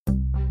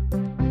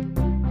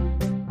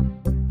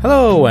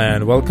Hello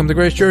and welcome to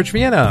Grace Church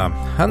Vienna.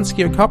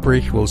 Hans-Georg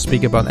Kopperich will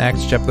speak about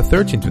Acts chapter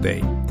 13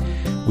 today.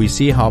 We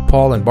see how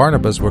Paul and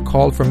Barnabas were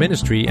called for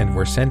ministry and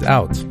were sent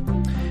out.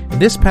 In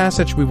this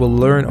passage we will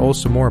learn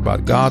also more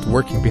about God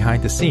working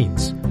behind the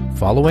scenes,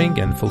 following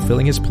and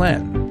fulfilling His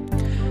plan.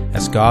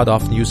 As God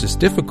often uses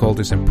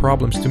difficulties and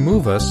problems to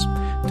move us,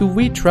 do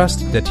we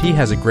trust that He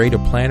has a greater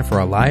plan for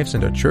our lives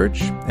and our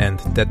church, and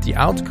that the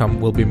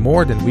outcome will be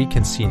more than we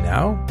can see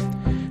now?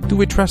 Do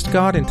we trust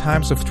God in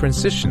times of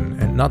transition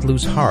and not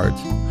lose heart?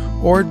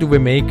 Or do we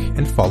make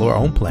and follow our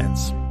own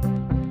plans?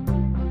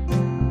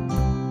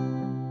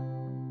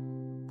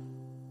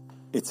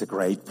 It's a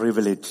great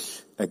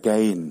privilege,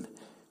 again,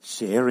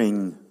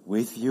 sharing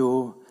with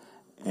you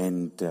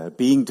and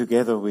being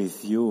together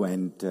with you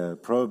and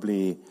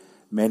probably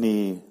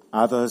many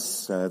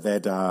others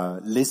that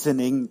are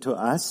listening to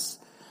us.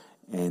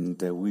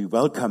 And we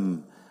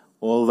welcome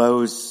all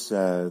those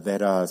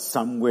that are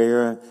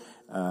somewhere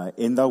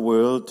in the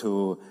world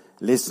to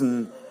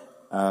listen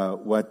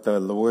what the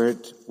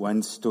Lord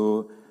wants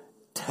to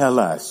tell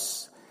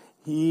us.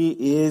 He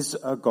is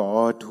a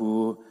God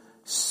who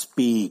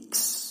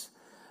speaks.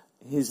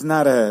 He's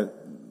not a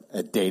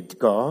dead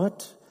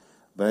God,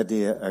 but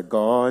a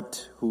God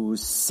who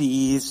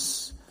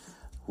sees,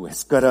 who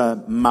has got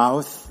a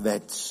mouth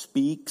that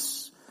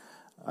speaks.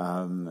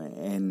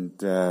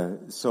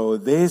 So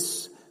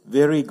this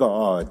very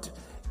God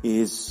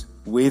is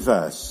with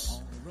us.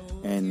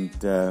 And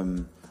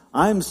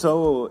I'm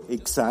so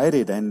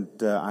excited, and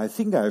I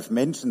think I've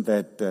mentioned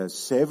that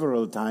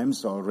several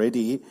times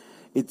already.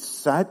 It's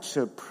such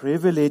a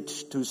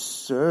privilege to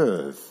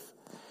serve.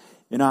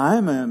 You know,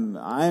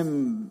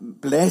 I'm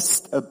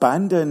blessed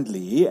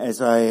abundantly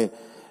as I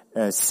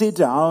sit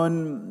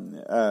down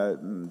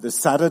the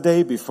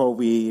Saturday before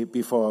we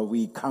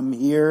come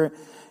here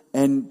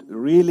and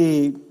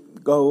really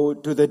go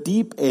to the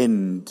deep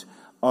end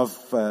of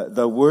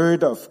the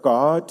Word of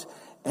God.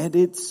 And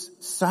it's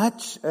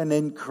such an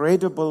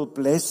incredible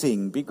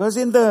blessing because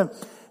and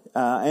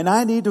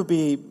I need to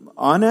be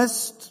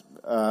honest,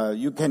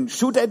 you can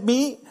shoot at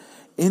me,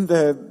 in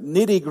the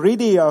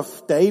nitty-gritty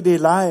of daily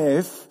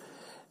life,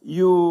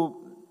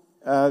 you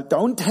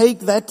don't take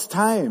that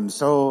time.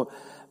 So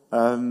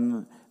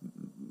I'm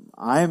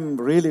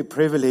really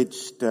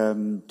privileged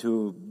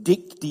to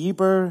dig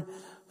deeper,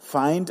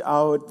 find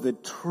out the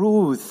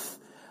truth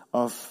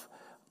of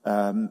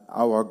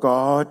our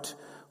God,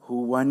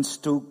 who wants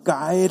to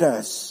guide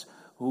us,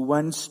 who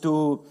wants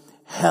to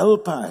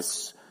help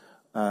us,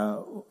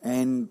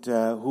 and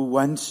who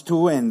wants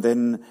to, and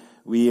then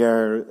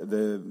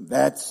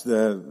that's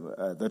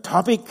the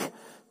topic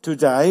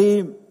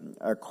today,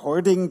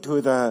 according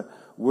to the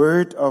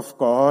Word of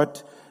God,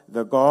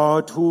 the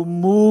God who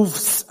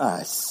moves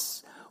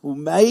us, who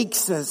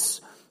makes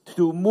us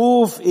to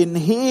move in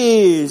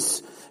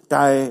His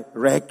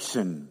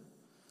direction.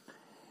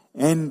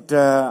 And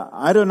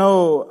I don't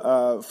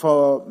know,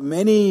 for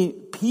many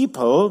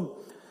people,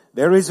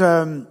 there is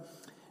a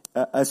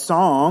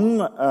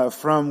song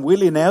from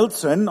Willie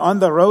Nelson, On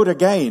the Road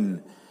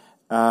Again.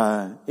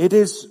 It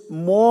is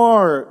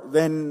more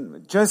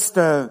than just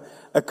a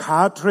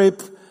car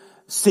trip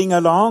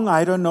sing-along.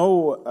 I don't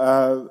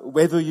know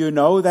whether you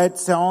know that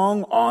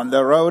song, On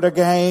the Road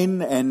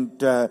Again, and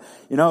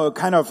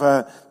kind of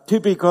a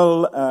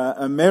typical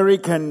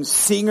American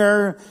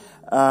singer,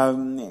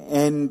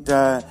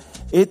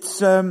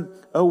 it's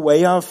a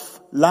way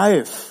of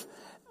life,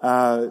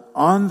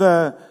 on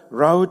the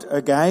road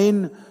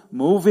again,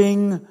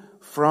 moving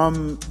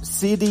from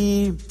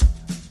city,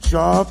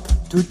 job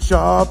to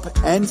job,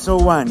 and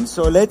so on.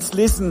 So let's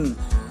listen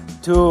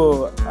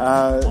to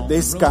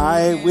this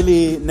guy,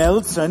 Willie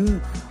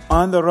Nelson,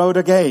 On the Road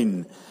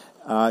Again.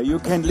 You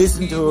can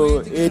listen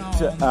to it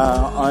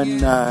on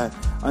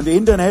the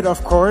internet,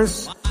 of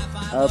course,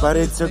 but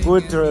it's a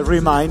good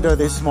reminder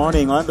this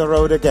morning, On the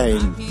Road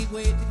Again.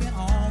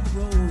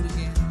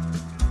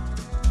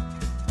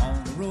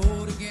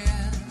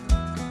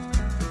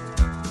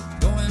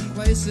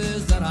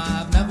 Places that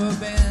I've never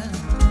been,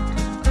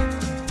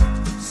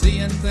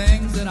 seeing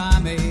things that I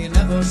may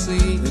never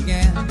see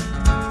again.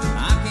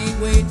 I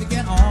can't wait to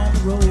get on the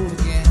road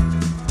again.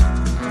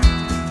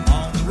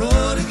 On the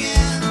road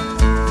again,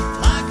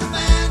 like a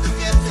band of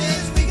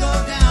gypsies, we go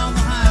down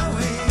the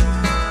highway.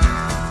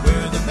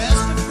 We're the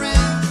best of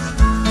friends,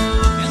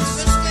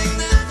 insisting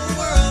that the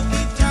world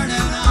keep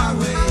turning our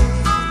way.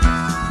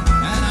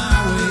 And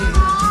our way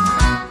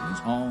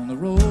is on the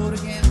road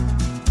again.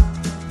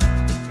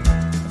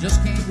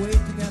 Just can't wait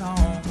to get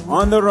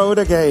on the road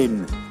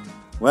again.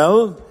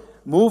 Well,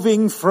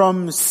 moving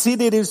from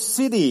city to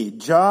city,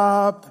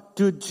 job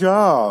to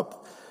job,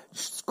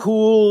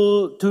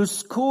 school to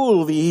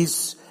school,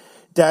 these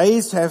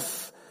days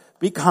have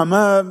become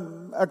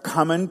a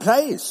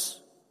commonplace.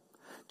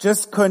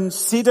 Just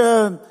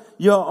consider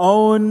your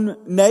own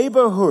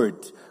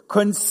neighborhood.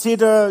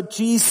 Consider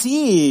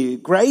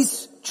GC,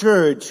 Grace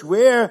Church,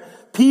 where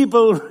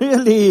people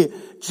really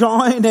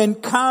join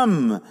and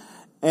come.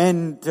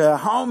 And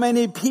how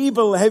many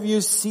people have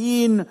you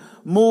seen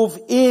move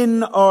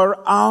in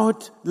or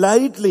out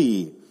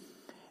lately?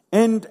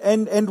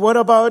 And what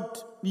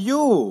about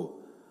you?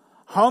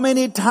 How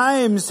many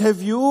times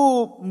have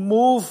you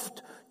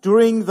moved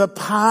during the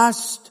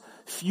past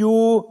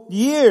few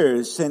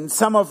years? And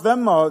some of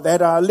them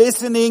that are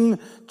listening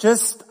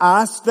just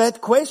ask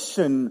that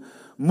question.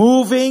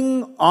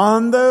 Moving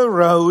on the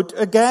road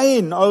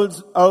again.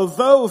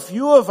 Although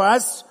few of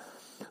us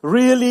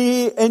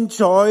really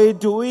enjoy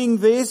doing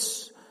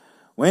this,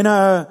 when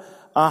a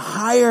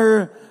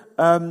higher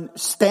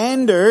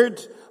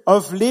standard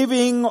of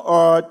living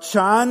or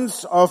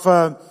chance of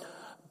a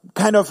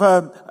kind of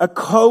a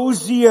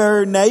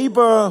cozier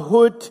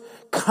neighborhood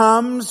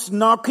comes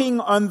knocking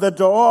on the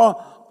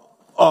door,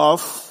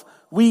 off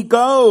we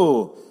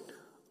go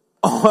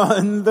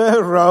on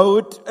the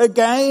road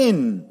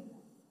again.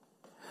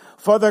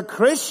 For the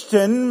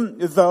Christian,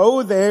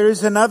 though, there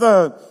is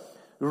another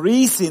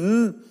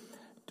reason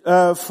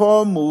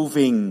for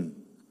moving.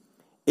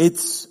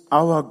 It's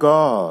our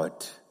God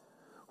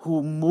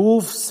who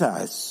moves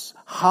us.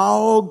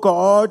 How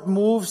God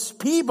moves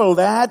people.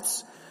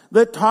 That's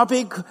the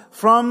topic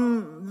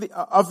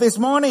of this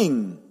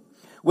morning.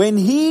 When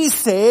He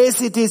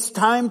says it is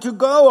time to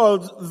go,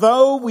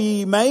 although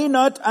we may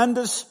not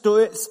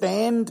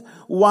understand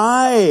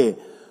why,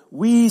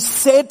 we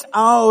set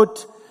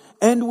out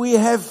and we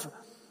have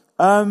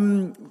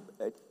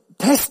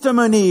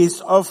testimonies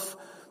of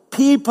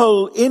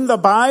people in the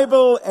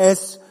Bible,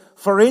 as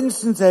for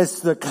instance,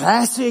 as the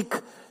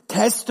classic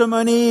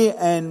testimony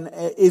and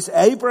is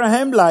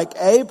Abraham, like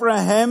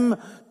Abraham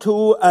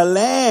to a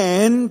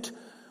land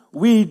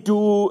we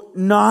do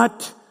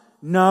not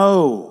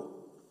know.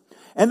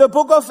 And the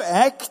book of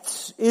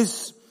Acts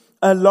is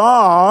a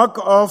log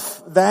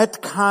of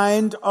that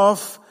kind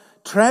of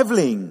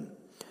traveling.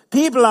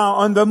 People are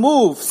on the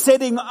move,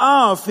 setting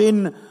off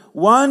in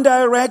one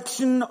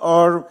direction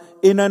or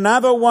in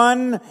another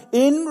one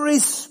in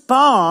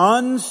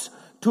response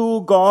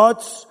to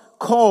God's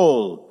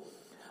call.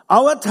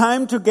 Our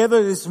time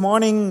together this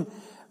morning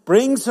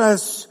brings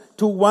us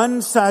to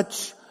one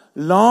such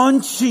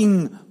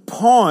launching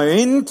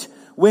point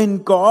when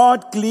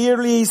God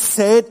clearly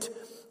said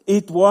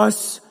it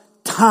was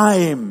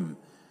time.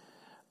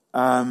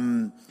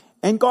 And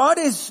God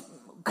is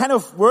kind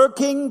of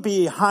working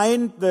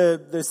behind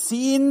the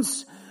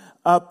scenes,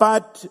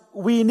 but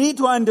we need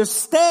to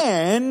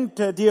understand,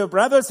 dear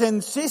brothers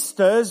and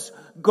sisters,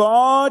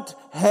 God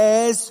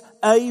has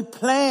a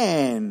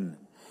plan.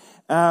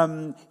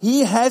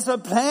 He has a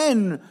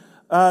plan,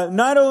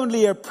 not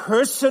only a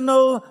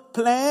personal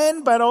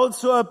plan, but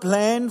also a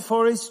plan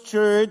for His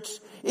church,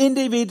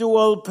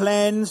 individual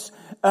plans,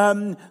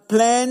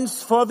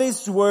 plans for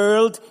this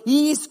world.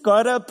 He's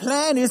got a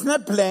plan. He's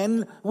not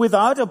plan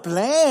without a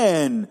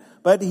plan,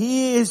 but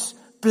He is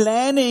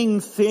planning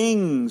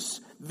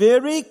things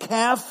very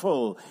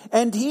careful.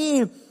 And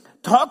He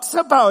talks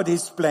about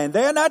His plan.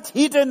 They are not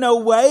hidden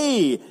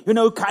away,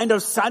 kind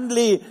of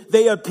suddenly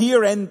they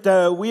appear and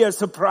we are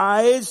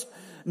surprised.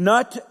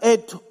 Not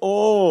at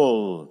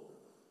all.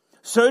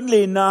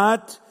 Certainly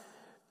not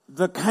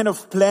the kind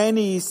of plan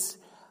He's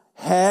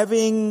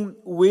having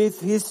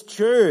with His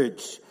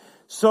church.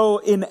 So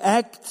in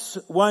Acts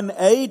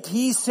 1:8,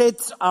 He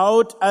sets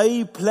out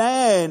a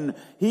plan.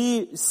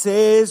 He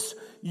says,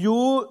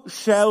 "You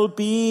shall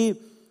be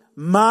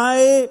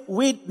my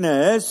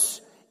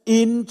witness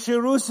in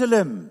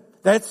Jerusalem."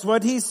 That's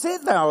what He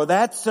said now.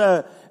 That's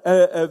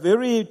a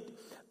very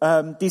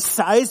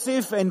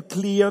decisive and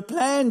clear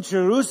plan.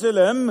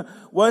 Jerusalem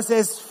was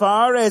as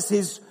far as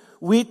His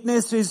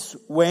witnesses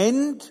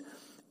went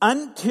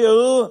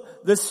until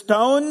the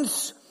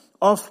stones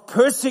of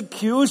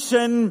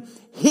persecution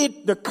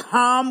hit the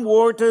calm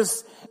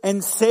waters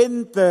and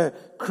sent the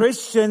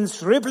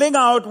Christians rippling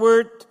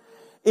outward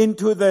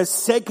into the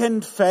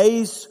second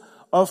phase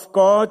of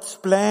God's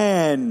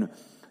plan,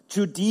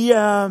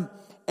 Judea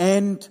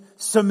and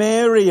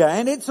Samaria.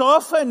 And it's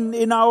often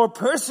in our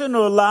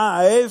personal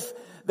life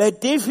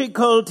that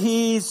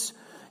difficulties,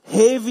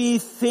 heavy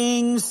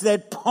things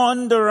that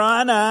ponder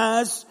on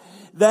us,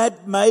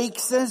 that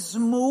makes us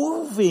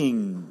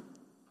moving.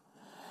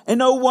 And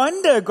no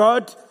wonder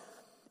God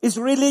is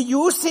really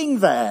using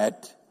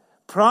that.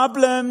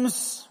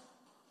 Problems,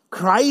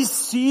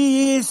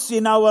 crises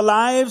in our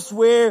lives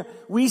where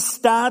we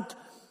start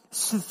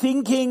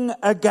thinking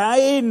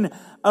again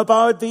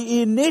about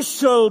the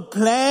initial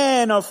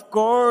plan of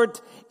God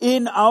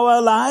in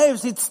our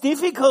lives. It's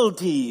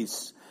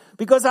difficulties,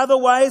 because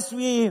otherwise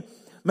we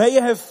may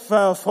have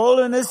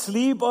fallen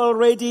asleep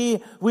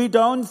already. We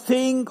don't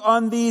think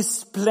on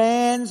these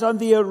plans, on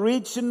the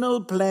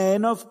original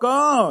plan of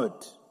God.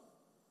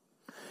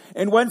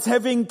 And once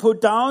having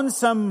put down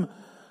some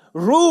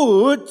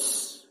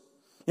roots,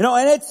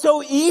 and it's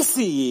so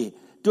easy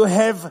to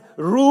have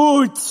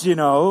roots,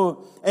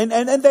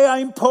 and they are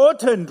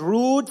important,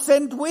 roots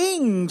and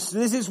wings.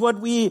 This is what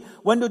we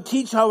want to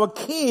teach our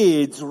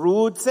kids,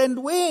 roots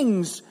and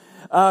wings.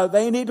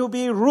 They need to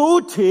be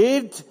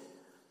rooted,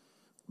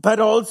 but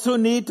also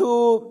need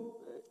to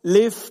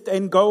lift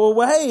and go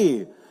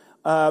away.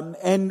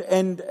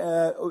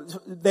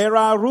 There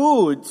are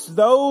roots.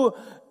 Though,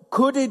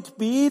 could it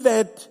be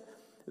that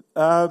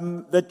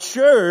the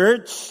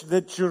church,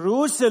 the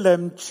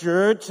Jerusalem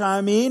church,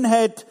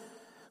 had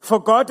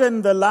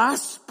forgotten the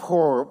last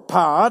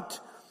part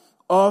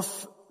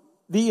of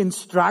the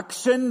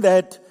instruction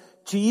that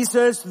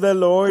Jesus the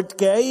Lord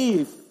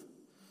gave.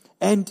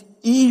 And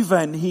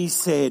even, he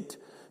said,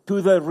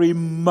 to the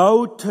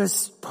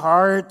remotest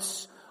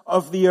parts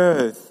of the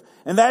earth.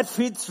 And that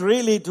fits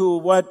really to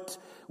what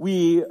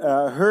we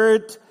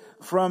heard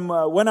from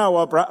one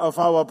of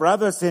our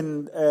brothers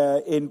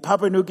in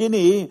Papua New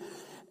Guinea.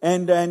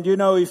 And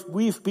if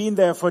we've been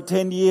there for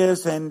 10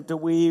 years and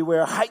we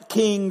were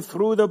hiking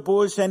through the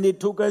bush and it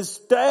took us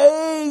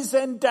days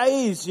and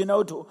days,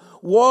 to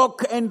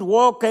walk and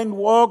walk and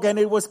walk, and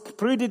it was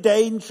pretty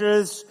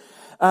dangerous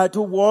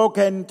to walk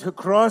and to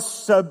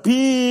cross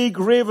big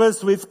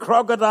rivers with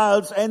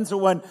crocodiles and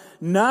so on.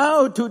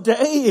 Now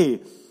today,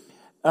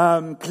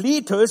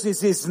 Cletus is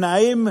his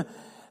name.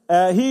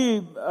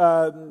 He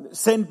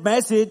sent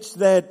message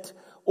that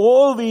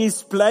all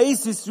these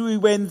places we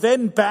went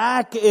then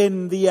back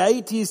in the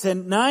 80s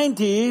and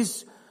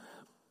 90s,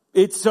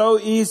 it's so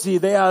easy.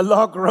 There are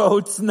log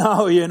roads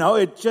now,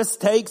 It just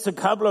takes a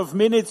couple of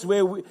minutes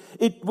where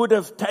it would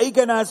have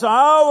taken us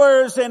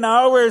hours and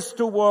hours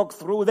to walk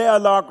through. There are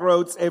log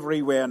roads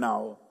everywhere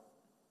now.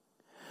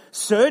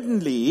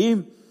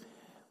 Certainly,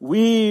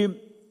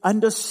 we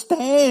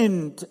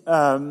understand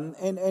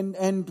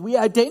and we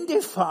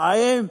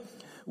identify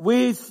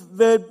with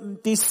the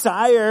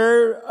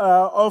desire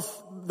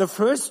of the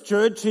first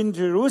church in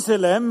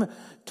Jerusalem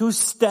to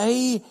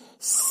stay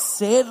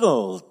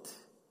settled.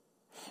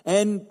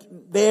 And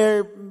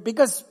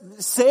because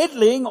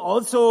settling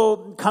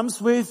also comes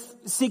with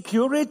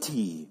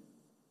security.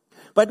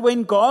 But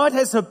when God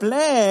has a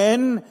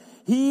plan,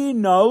 He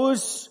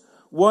knows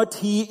what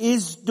He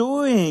is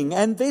doing.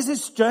 And this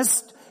is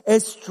just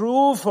as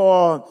true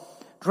for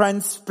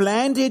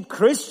transplanted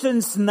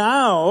Christians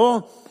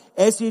now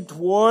as it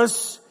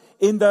was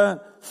in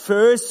the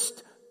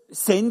first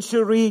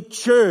century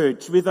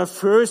church, with the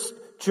first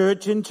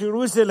church in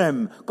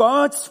Jerusalem.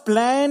 God's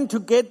plan to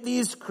get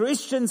these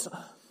Christians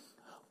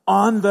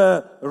on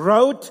the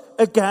road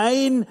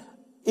again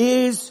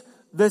is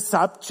the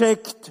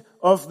subject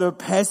of the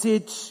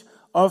passage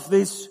of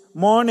this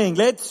morning.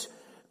 Let's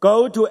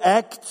go to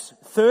Acts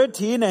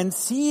 13 and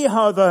see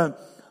how the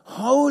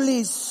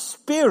Holy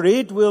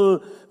Spirit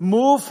will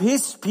move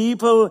His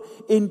people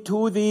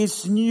into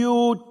these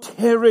new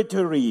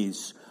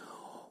territories.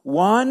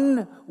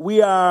 One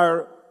we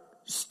are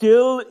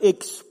still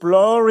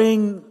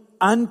exploring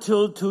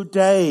until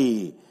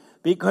today,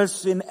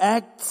 because in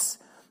Acts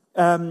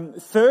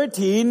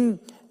 13,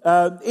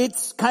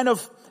 it's kind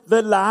of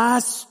the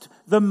last,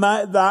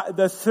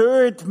 the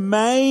third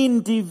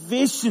main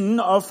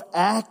division of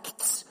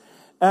Acts.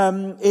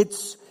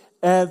 It's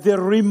the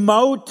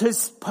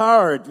remotest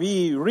part.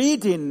 We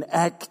read in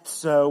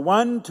Acts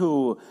 1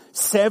 to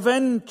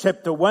 7,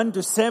 chapter 1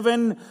 to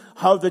 7,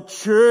 how the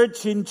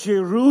church in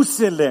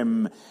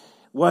Jerusalem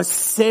was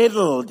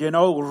settled,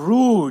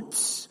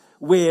 roots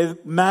were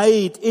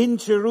made in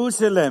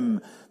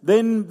Jerusalem.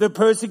 Then the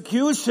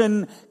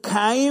persecution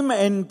came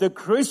and the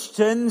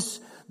Christians,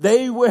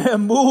 they were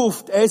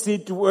moved, as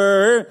it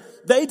were.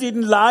 They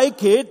didn't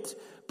like it,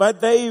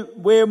 but they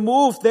were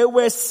moved. They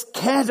were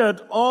scattered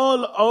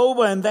all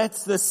over. And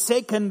that's the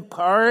second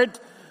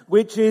part,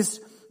 which is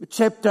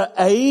chapter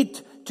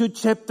 8 to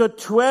chapter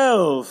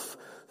 12.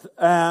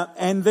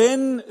 And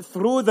then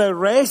through the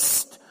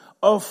rest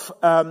of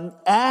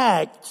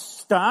Acts,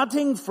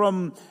 starting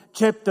from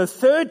chapter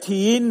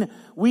 13,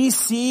 we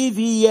see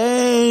the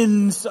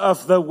ends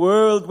of the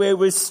world where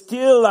we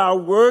still are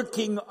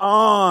working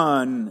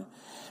on.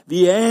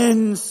 The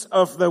ends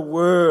of the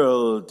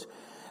world.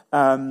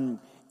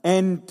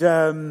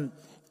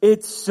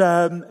 It's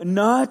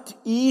not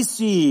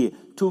easy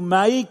to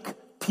make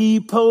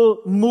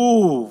people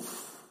move.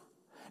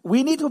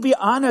 We need to be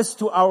honest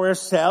to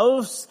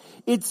ourselves.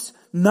 It's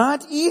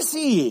not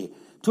easy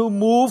to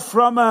move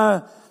from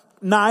a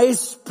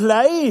nice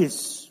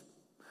place.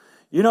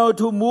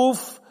 To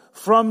move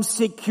from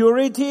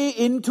security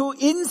into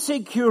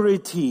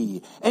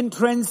insecurity. And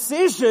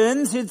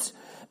transitions, it's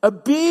a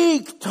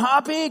big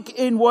topic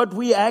in what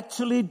we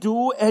actually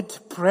do at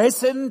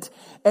present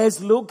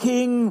as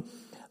looking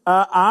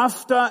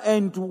after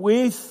and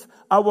with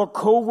our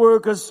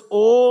co-workers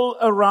all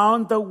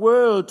around the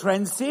world.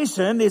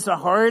 Transition is a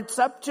hard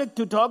subject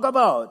to talk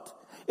about.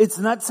 It's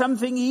not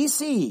something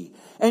easy.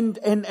 And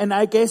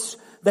I guess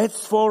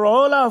that's for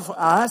all of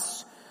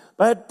us,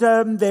 but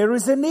there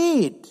is a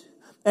need.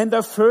 And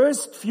the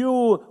first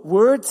few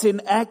words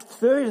in Act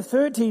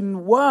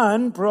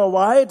 13:1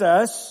 provide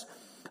us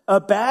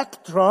a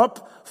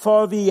backdrop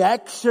for the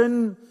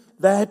action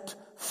that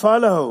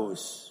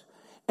follows.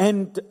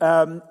 And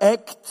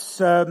Acts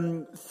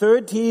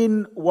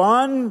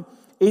 13:1,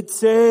 it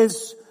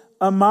says,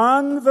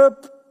 among the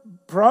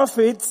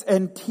prophets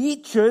and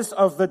teachers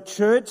of the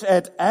church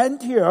at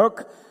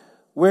Antioch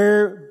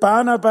were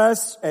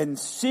Barnabas and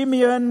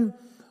Simeon,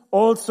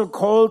 also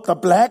called the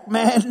black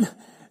man,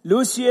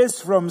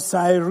 Lucius from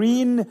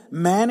Cyrene,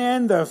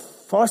 Manan, the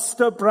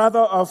foster brother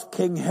of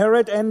King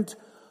Herod, and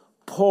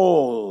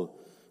Paul.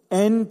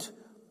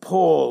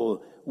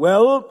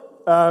 Well,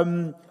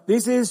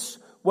 this is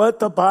what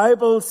the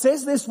Bible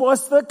says. This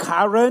was the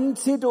current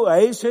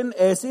situation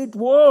as it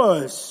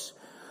was.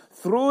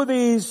 Through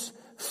this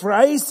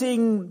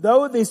phrasing,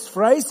 though this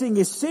phrasing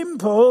is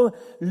simple,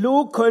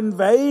 Luke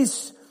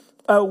conveys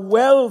a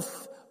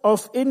wealth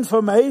of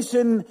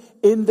information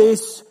in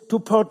this to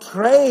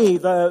portray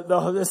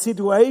the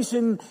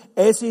situation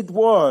as it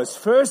was.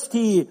 First,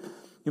 he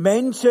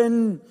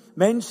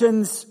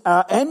mentions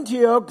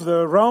Antioch,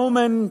 the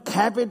Roman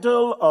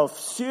capital of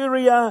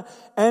Syria,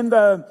 and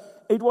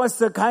it was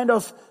the kind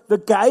of the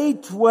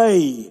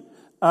gateway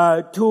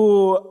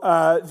to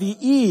the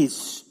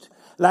east.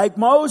 Like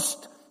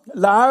most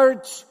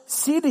large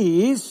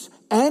cities,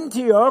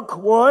 Antioch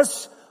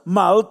was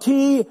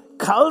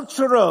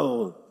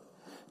multicultural,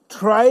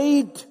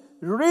 trade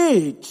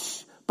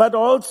rich, but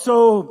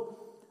also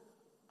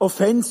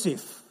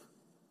offensive,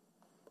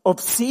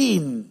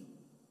 obscene,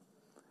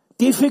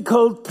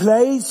 difficult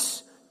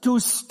place to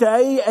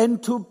stay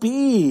and to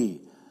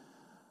be.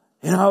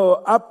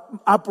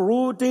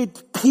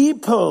 Uprooted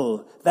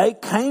people. They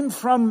came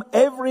from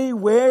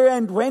everywhere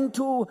and went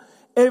to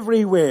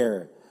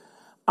everywhere.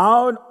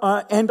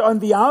 And on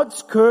the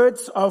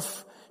outskirts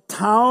of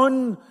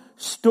town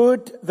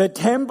stood the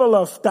Temple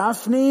of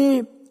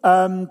Daphne,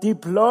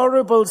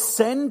 deplorable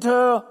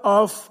center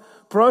of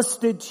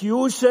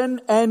prostitution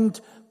and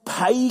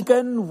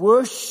pagan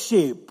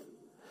worship.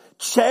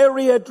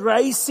 Chariot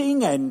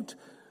racing and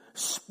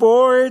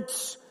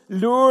sports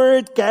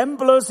lured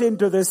gamblers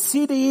into the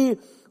city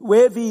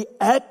where the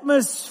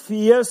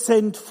atmosphere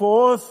sent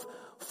forth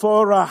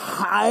for a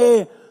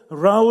high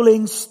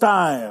rolling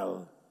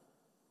style.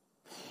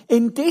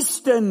 In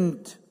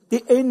distinct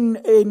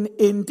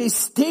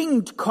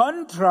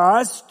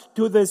contrast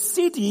to the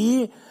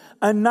city,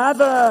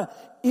 another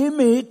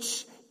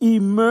image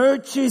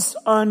emerges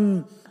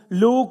on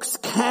Luke's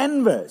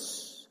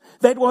canvas.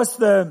 That was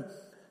the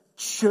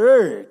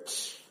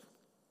church.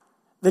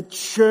 The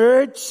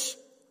church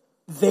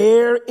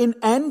there in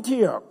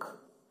Antioch.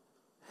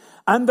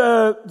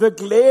 Under the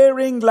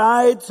glaring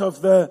lights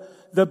of the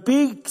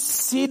big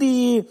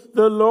city,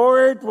 the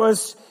Lord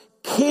was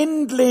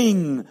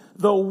kindling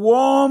the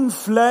warm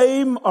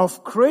flame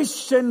of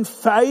Christian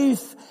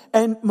faith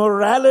and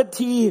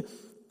morality.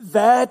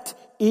 That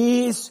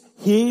is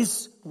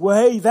His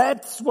way.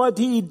 That's what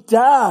He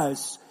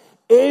does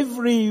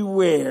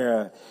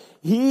everywhere.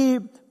 He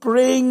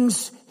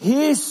brings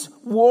His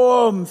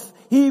warmth.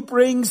 He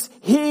brings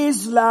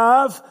His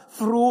love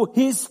through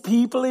His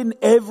people in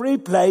every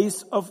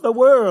place of the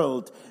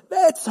world.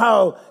 That's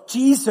how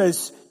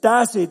Jesus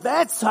does it.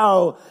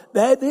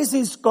 This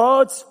is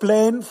God's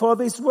plan for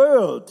this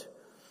world.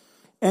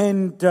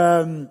 And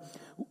the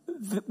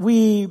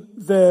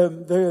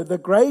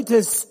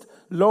greatest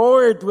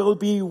Lord will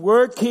be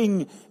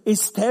working,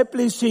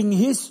 establishing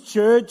His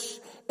church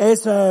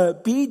as a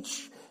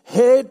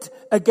beachhead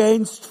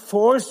against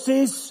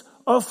forces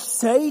of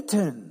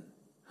Satan.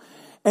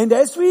 And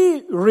as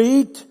we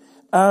read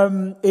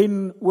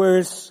in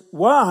verse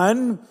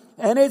 1,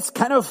 and it's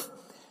kind of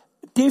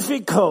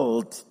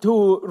difficult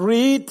to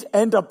read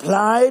and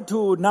apply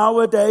to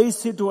nowadays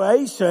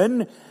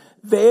situation,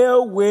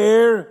 there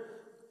were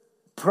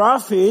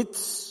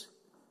prophets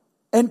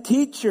and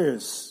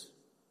teachers.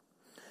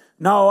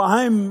 Now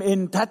I'm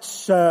in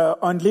touch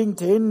on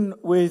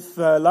LinkedIn with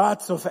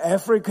lots of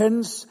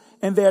Africans,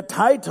 and their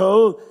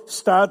title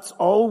starts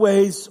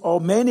always, or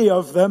many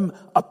of them,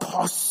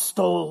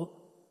 apostle.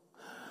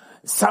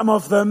 Some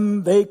of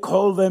them, they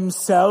call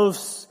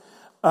themselves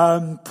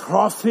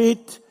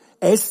prophet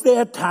as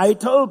their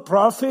title,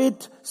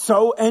 prophet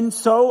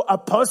so-and-so,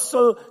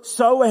 apostle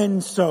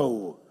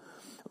so-and-so.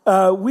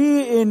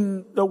 We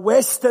in the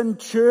Western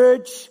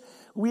church,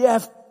 we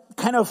have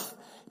kind of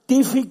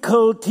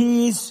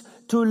difficulties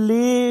to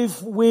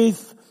live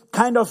with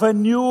kind of a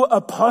new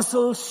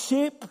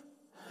apostleship.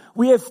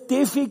 We have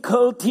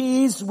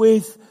difficulties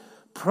with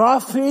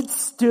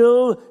prophets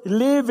still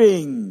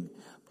living.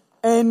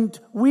 And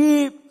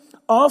we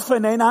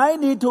often, and I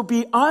need to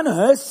be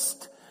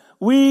honest,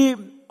 we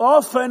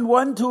often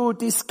want to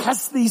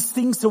discuss these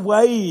things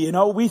away.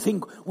 We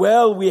think,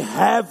 well, we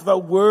have the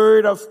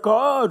Word of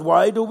God.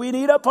 Why do we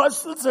need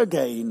apostles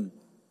again?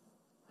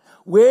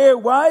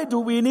 Why do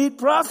we need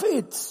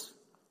prophets?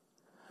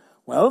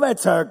 Well,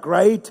 that's a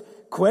great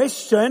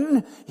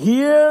question.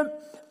 Here,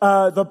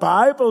 the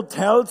Bible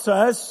tells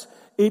us,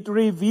 it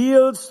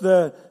reveals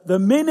the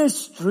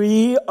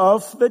ministry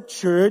of the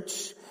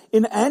church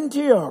in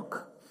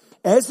Antioch.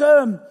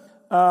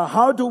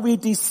 How do we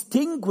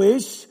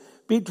distinguish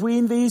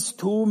between these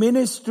two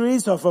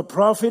ministries of a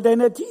prophet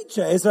and a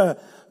teacher? As a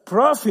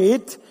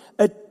prophet,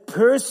 a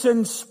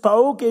person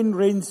spoke in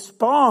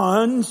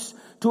response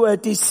to a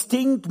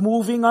distinct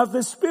moving of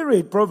the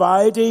Spirit,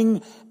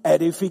 providing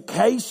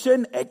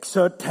edification,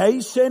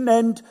 exhortation,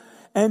 and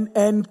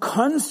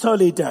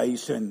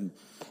consolidation.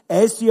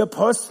 As the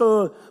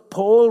Apostle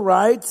Paul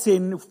writes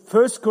in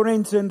 1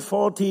 Corinthians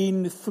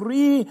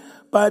 14:3,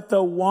 but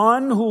the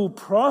one who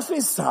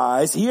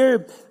prophesies,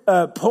 here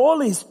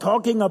Paul is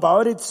talking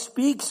about it,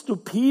 speaks to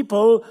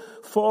people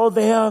for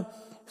their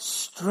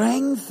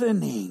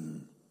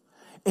strengthening,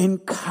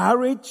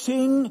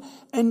 encouraging,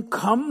 and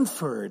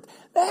comfort.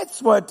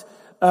 That's what,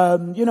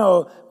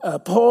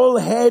 Paul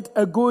had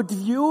a good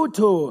view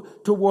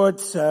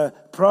towards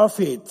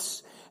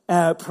prophets.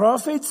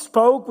 Prophets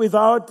spoke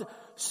without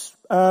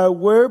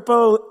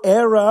verbal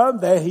error.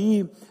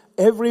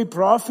 Every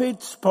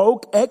prophet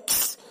spoke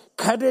ex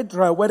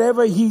cathedra.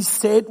 Whatever he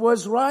said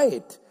was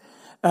right.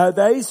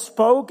 They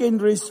spoke in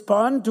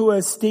response to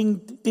a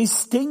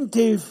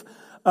distinctive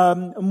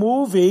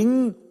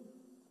moving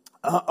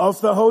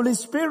of the Holy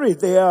Spirit.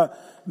 Their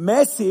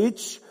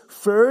message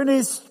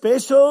furnished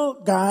special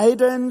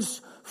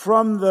guidance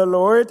from the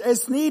Lord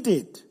as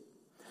needed.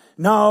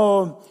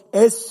 Now,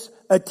 as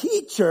a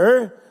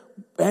teacher,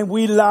 and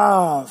we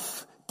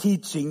love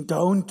teaching,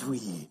 don't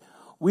we?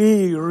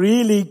 We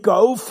really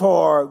go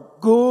for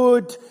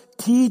good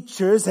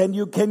teachers, and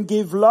you can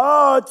give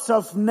lots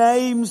of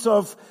names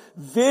of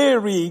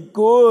very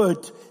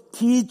good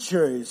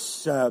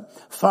teachers,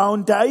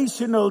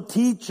 foundational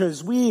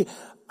teachers. We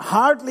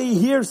hardly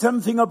hear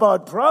something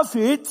about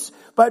prophets,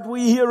 but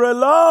we hear a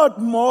lot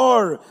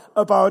more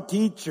about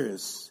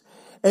teachers.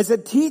 As a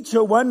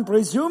teacher, one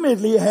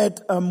presumably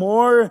had a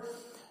more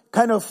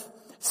kind of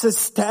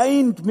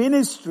sustained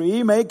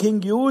ministry,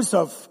 making use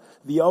of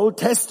the Old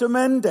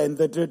Testament and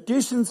the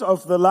traditions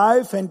of the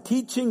life and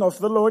teaching of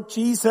the Lord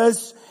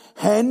Jesus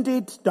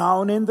handed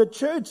down in the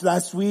church.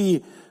 Thus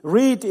we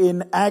read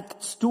in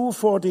Acts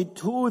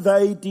 2:42,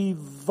 they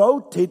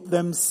devoted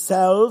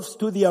themselves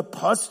to the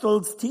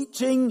apostles'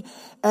 teaching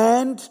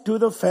and to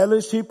the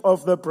fellowship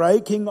of the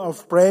breaking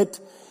of bread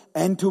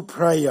and to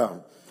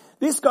prayer.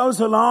 This goes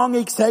along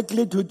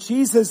exactly to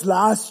Jesus'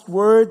 last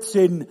words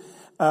in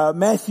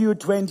Matthew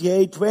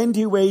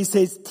 28:20, where he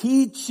says,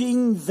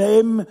 teaching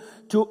them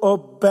to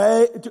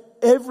obey to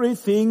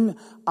everything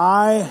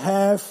I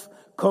have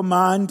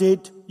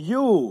commanded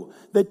you.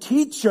 The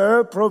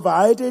teacher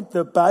provided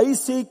the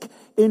basic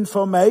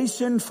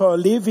information for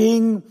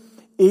living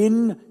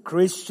in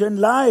Christian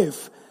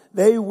life.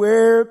 They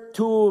were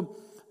to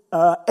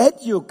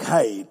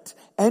educate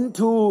and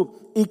to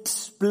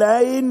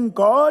explain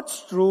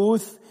God's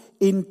truth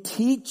in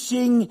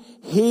teaching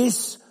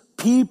His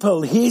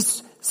people,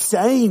 His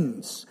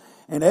saints.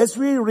 And as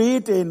we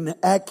read in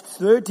Acts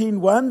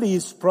 13:1,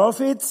 these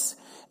prophets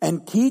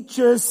and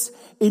teachers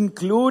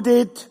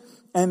included,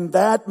 and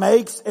that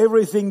makes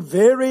everything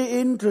very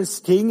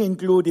interesting,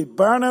 included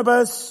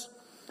Barnabas,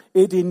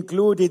 it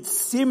included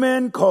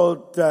Simon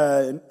called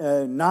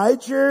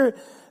Niger,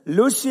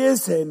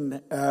 Lucius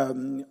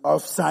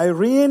of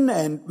Cyrene,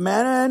 and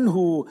Manan,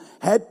 who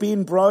had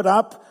been brought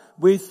up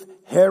with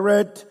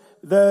Herod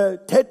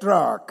the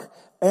Tetrarch,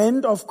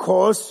 and of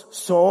course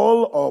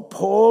Saul or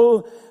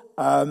Paul.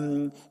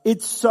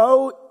 It's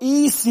so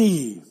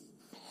easy.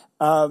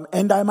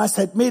 And I must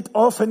admit,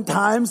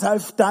 oftentimes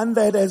I've done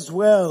that as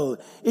well.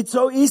 It's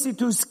so easy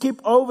to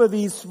skip over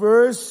these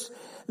verses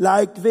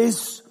like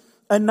this,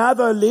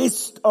 another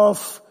list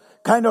of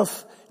kind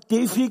of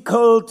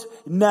difficult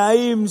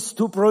names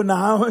to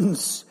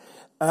pronounce.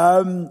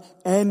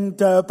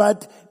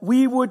 But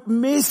we would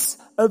miss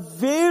a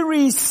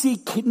very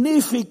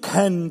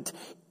significant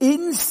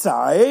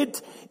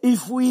insight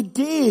if we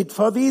did,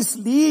 for these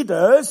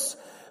leaders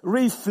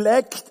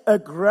reflect a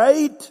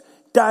great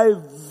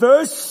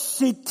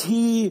diversity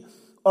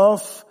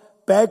of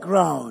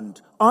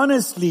background.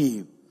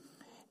 Honestly,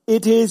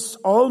 it is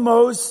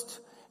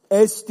almost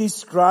as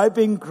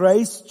describing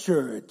Grace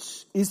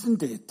Church,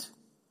 isn't it?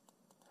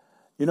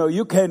 You know,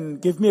 you can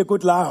give me a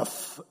good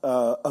laugh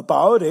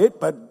about it,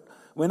 but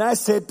when I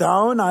sat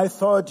down, I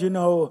thought,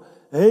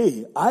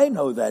 hey, I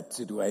know that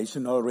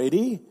situation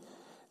already.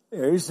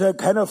 There is a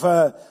kind of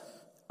a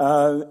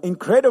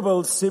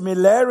incredible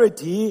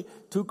similarity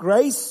to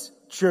Grace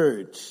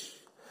Church.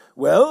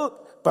 Well,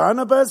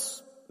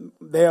 Barnabas,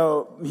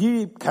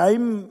 he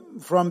came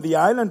from the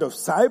island of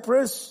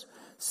Cyprus.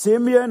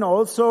 Simeon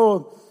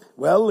also,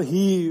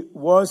 he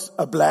was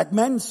a black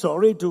man.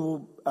 Sorry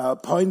to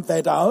point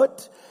that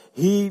out.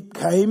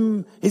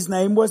 His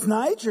name was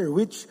Niger,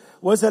 which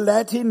was a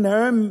Latin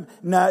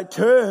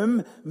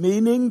term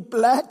meaning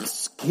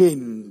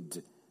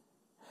black-skinned.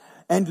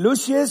 And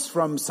Lucius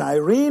from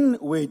Cyrene,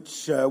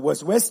 which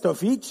was west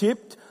of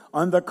Egypt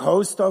on the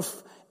coast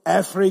of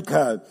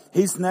Africa.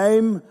 His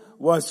name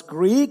was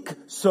Greek,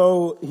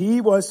 so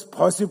he was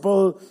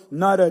possible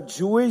not a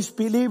Jewish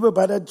believer,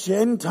 but a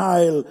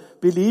Gentile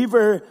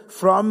believer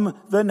from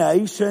the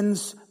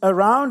nations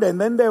around.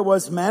 And then there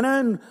was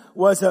Manan,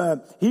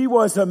 he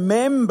was a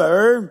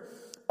member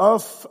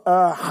of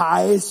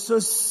high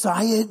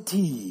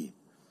society.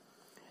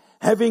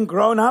 Having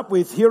grown up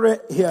with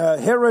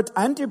Herod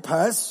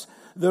Antipas,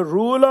 the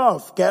ruler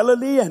of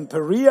Galilee and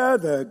Perea,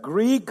 the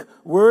Greek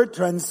word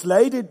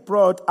translated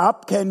brought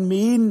up can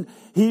mean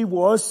he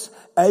was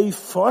a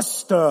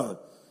foster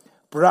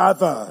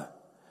brother.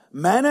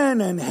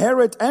 Manon and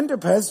Herod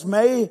Antipas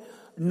may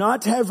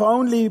not have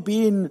only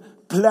been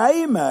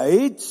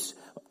playmates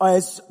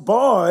as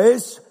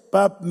boys,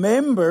 but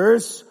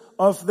members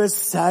of the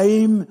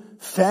same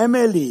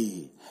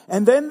family.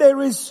 And then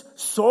there is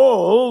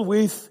Saul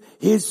with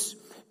his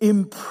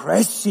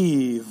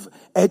impressive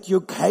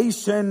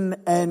education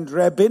and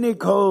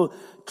rabbinical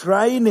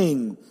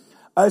training.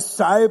 A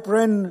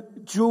Cyprian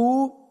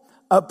Jew,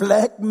 a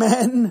black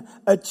man,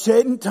 a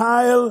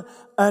Gentile,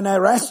 an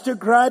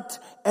aristocrat,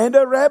 and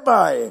a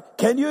rabbi.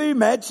 Can you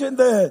imagine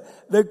the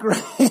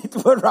great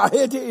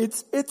variety?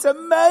 It's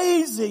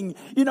amazing,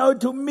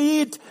 to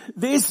meet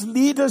this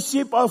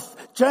leadership of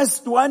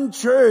just one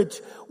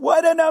church.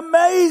 What an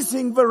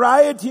amazing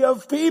variety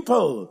of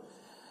people.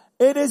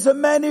 It is a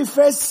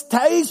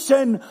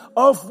manifestation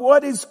of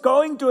what is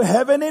going to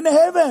happen in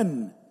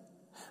heaven.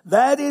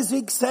 That is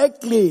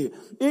exactly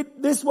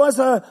it. This was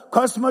a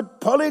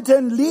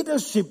cosmopolitan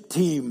leadership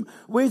team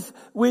with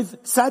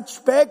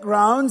such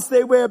backgrounds.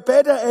 They were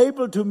better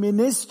able to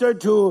minister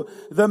to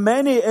the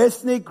many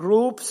ethnic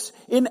groups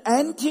in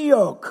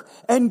Antioch.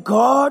 And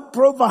God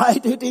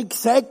provided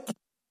exactly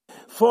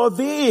for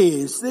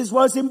this. This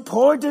was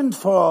important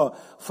for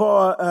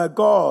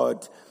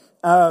God.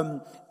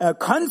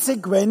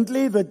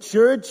 Consequently, the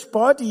church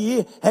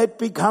body had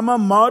become a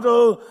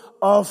model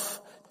of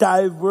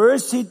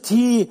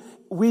diversity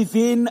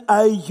within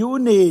a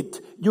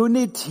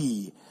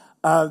unity.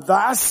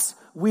 Thus,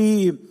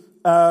 they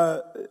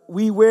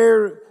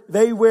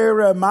were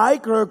a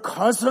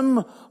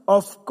microcosm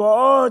of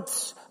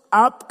God's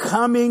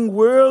upcoming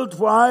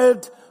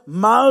worldwide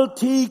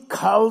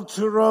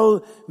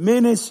multicultural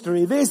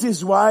ministry. This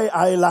is why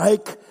I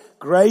like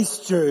Grace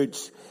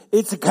Church.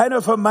 It's a kind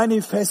of a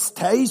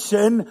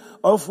manifestation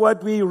of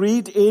what we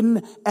read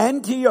in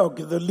Antioch.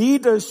 The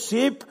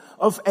leadership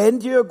of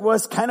Antioch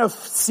was kind of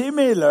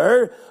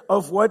similar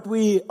of what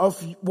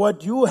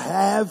you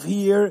have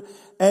here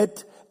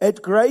at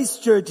Grace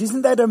Church.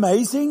 Isn't that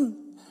amazing?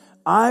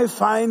 I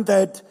find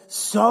that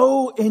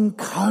so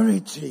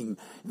encouraging.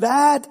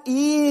 That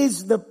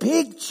is the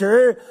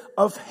picture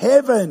of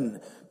heaven.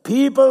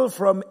 People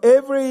from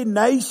every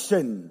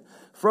nation,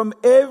 from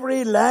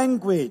every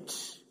language,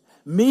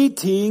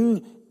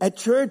 meeting at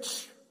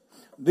church.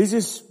 This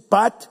is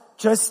but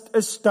just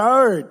a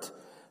start.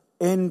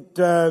 And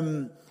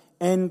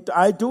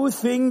I do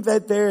think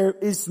that there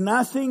is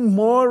nothing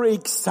more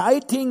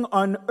exciting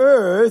on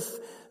earth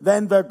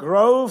than the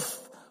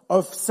growth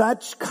of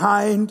such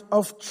kind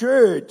of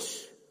church.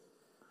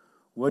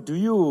 What do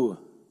you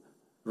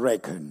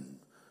reckon?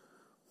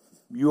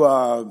 You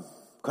are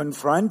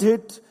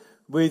confronted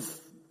with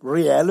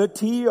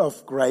reality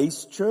of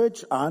Grace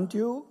Church, aren't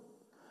you?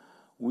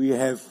 We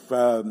have,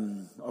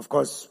 of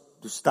course,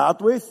 to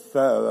start with,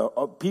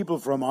 people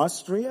from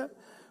Austria.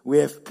 We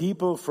have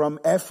people from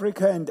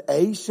Africa and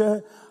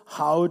Asia.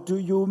 How do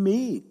you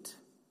meet?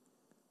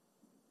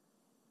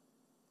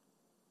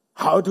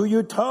 How do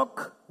you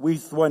talk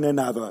with one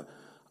another?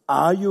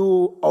 Are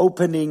you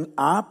opening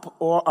up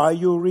or are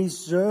you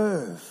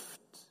reserved?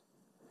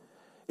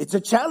 It's a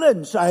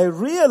challenge, I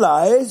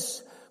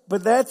realize,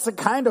 but that's the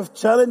kind of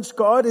challenge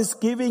God is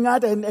giving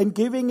us and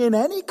giving in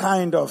any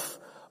kind of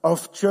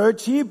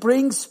church. He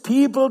brings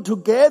people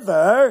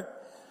together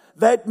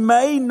that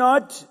may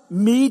not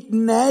meet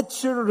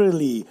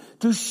naturally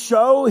to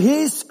show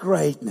His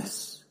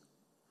greatness.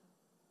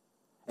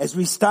 As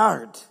we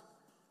start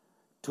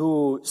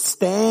to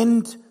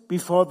stand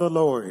before the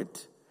Lord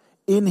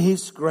in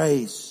His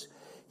grace,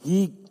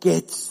 He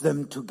gets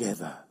them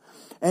together.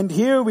 And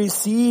here we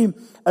see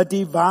a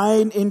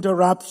divine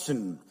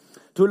interruption.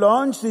 To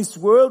launch this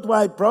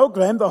worldwide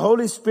program, the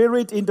Holy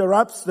Spirit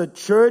interrupts the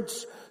church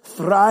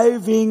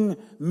thriving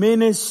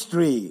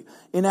ministry.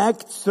 In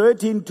Acts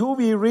 13:2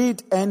 we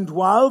read, and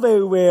while they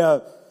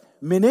were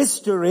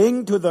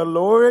ministering to the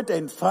Lord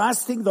and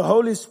fasting, the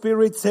Holy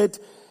Spirit said,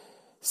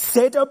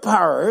 set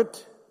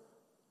apart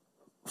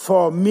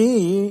for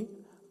me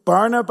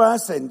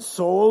Barnabas and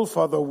Saul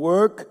for the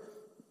work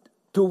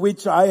to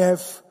which I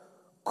have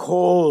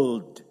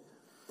called.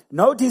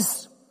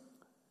 Notice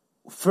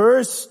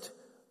first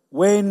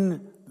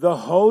when the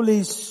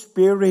Holy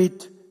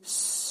Spirit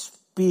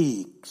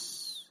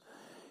speaks.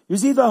 You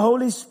see, the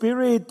Holy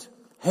Spirit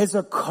has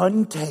a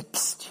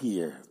context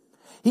here.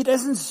 He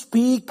doesn't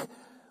speak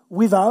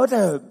without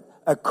a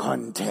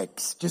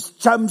context. Just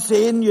jumps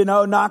in,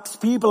 knocks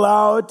people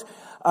out.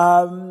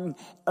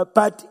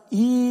 But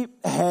He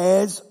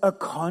has a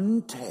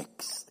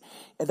context.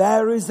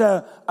 There is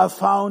a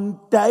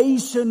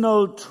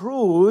foundational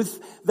truth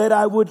that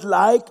I would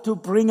like to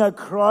bring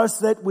across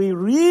that we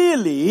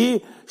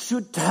really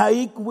should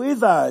take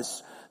with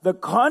us. The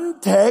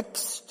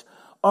context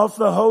of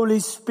the Holy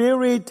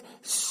Spirit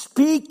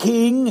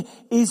speaking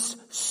is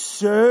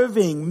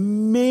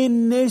serving,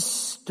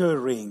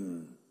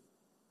 ministering.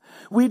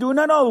 We do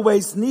not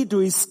always need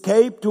to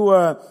escape to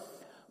a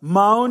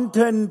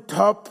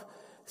mountaintop,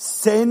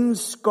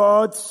 sense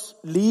God's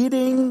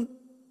leading.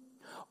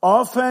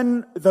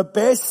 Often the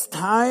best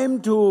time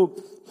to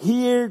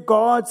hear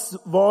God's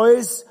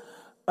voice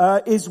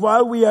is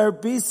while we are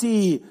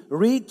busy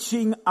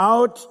reaching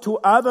out to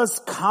others,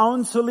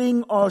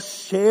 counseling or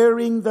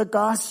sharing the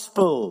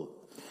gospel.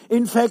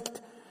 In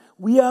fact,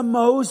 we are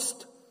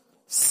most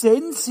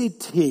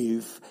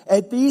sensitive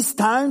at these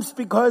times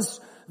because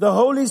the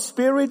Holy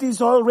Spirit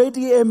is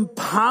already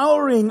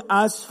empowering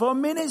us for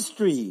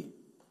ministry.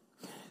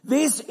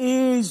 This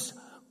is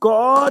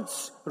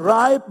God's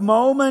ripe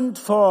moment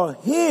for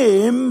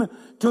Him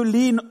to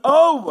lean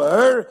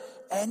over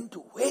and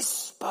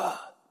whisper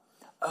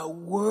a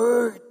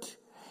word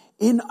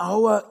in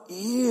our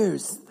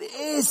ears.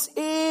 This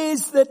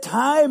is the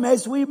time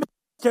as we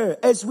minister,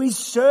 as we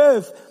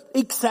serve.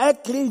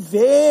 Exactly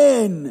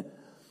then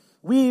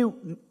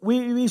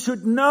we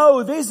should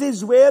know this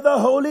is where the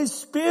Holy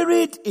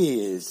Spirit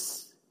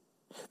is.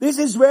 This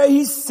is where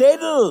He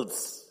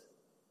settles.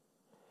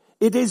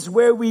 It is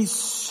where we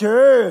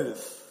serve,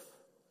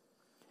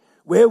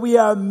 where we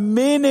are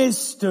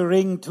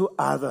ministering to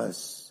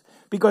others,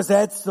 because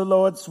that's the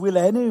Lord's will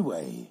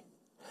anyway.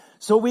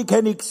 So we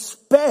can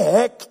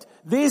expect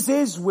this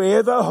is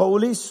where the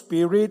Holy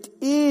Spirit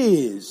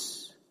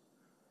is.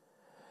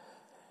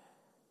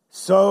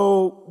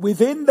 So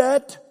within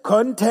that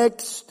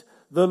context,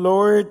 the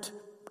Lord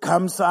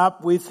comes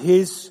up with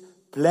His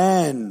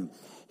plan.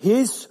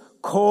 His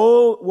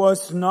call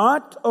was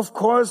not, of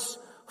course,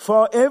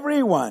 for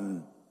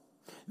everyone.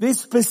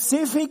 This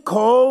specific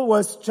call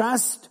was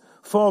just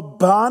for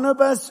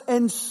Barnabas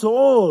and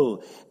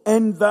Saul,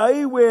 and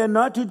they were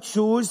not to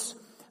choose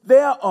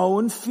their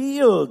own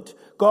field.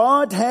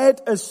 God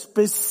had a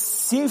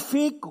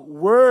specific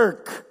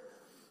work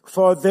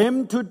for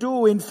them to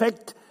do. In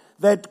fact,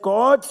 that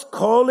God's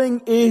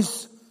calling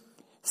is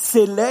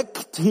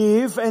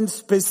selective and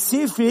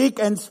specific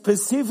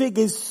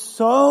is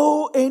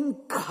so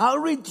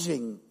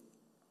encouraging.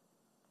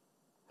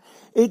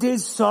 It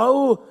is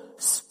so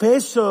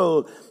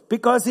special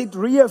because it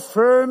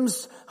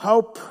reaffirms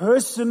how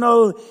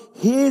personal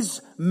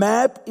His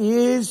map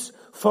is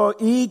for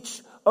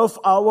each of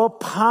our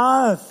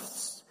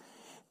paths.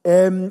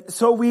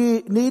 So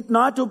we need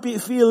not to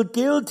feel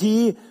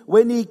guilty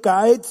when He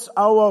guides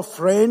our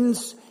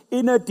friends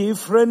in a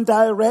different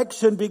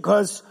direction,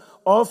 because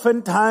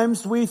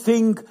oftentimes we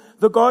think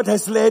the God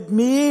has led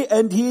me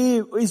and He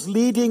is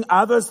leading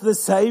others the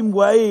same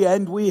way,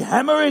 and we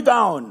hammer it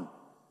down.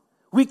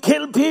 We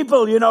kill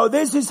people,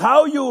 this is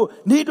how you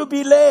need to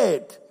be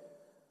led.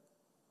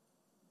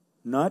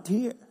 Not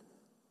here.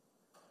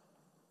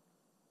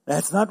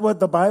 That's not what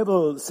the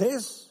Bible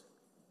says.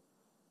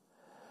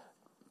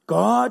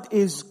 God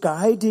is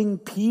guiding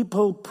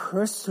people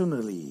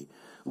personally,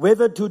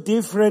 whether to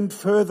different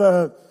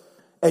further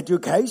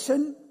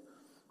education,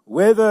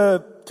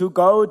 whether to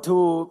go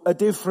to a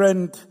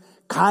different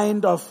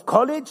kind of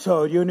college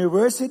or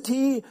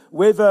university,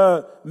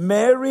 whether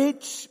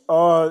marriage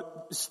or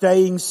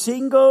staying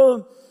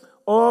single,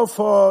 or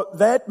for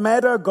that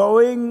matter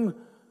going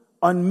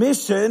on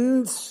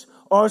missions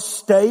or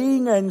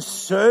staying and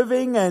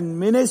serving and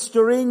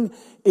ministering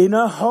in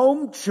a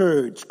home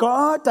church.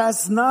 God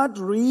does not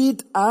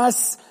lead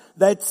us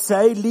at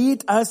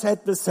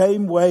the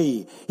same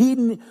way.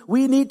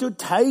 We need to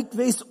take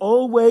this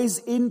always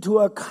into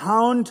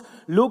account,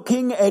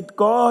 looking at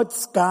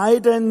God's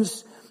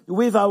guidance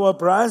with our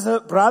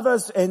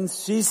brothers and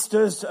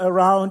sisters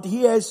around.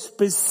 He has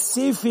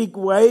specific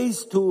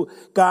ways to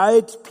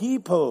guide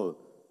people.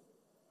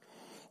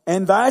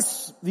 And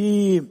thus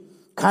the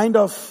kind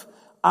of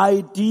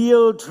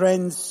ideal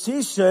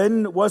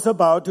transition was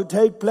about to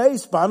take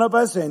place.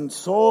 Barnabas and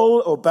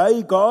Saul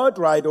obey God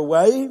right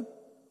away.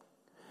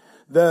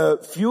 The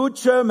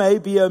future may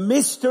be a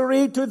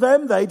mystery to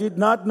them. They did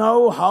not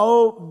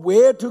know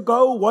where to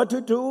go, what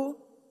to do.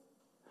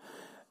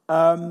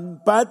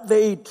 But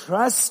they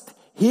trust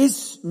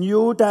His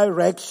new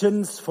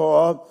directions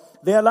for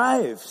their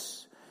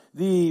lives.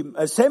 The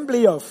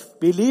assembly of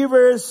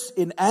believers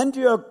in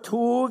Antioch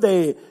too,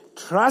 they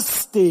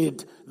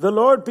trusted the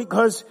Lord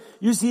because,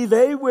 you see,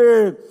 they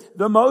were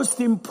the most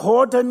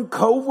important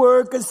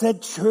co-workers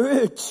at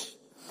church.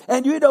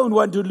 And you don't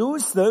want to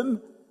lose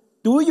them,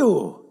 do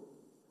you?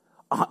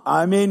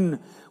 I mean,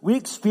 we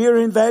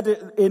experienced that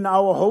in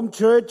our home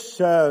church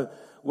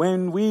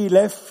when we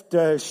left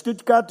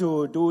Stuttgart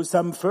to do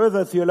some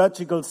further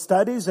theological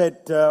studies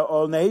at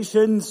All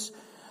Nations.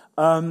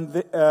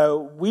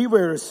 We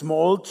were a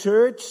small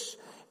church,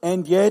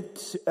 and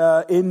yet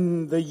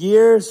in the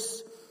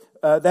years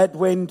that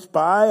went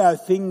by, I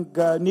think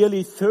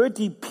nearly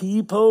 30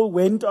 people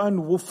went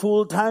on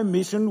full-time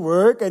mission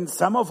work, and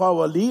some of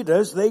our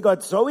leaders, they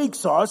got so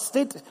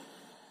exhausted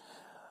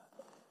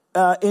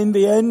in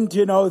the end,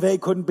 they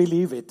couldn't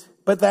believe it.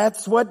 But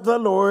that's what the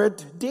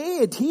Lord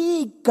did.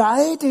 He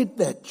guided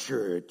that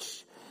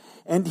church.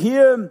 And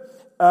here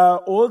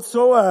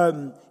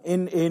also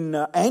in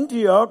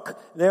Antioch,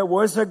 there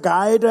was a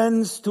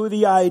guidance to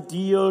the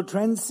ideal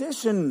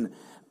transition.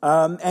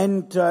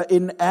 And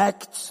in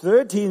Acts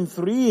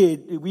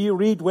 13:3, we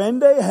read, when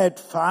they had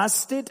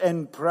fasted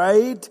and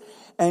prayed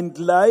and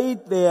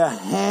laid their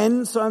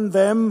hands on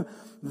them,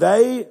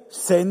 they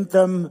sent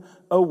them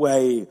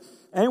away.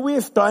 And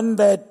we've done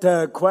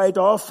that quite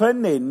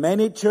often in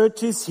many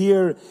churches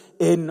here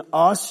in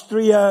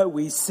Austria.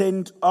 We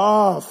sent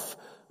off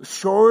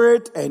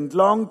short and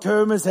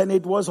long-termers, and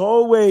it was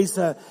always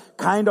a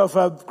kind of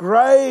a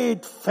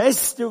great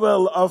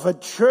festival of a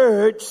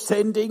church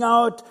sending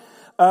out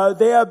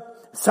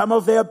some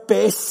of their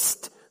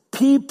best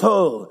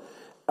people,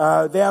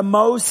 their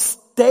most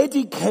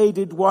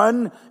dedicated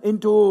one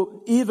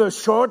into either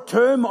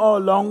short-term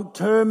or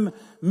long-term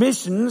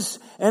missions.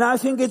 And I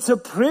think it's a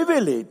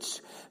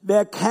privilege.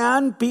 There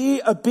can't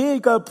be a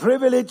bigger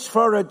privilege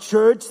for a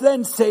church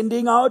than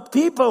sending out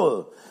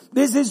people.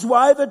 This is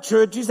why the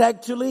church is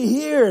actually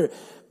here.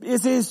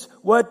 This is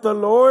what the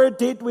Lord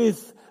did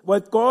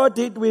what God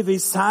did with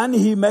His Son.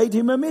 He made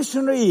Him a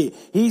missionary.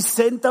 He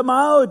sent them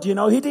out.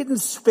 He didn't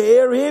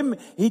spare Him.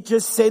 He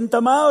just sent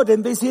them out.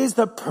 And this is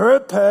the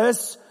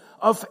purpose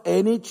of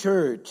any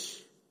church.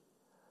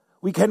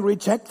 We can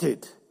reject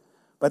it,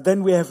 but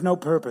then we have no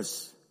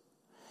purpose.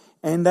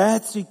 And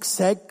that's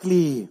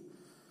exactly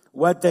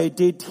what they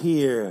did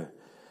here.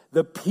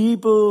 The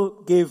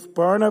people give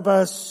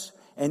Barnabas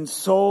and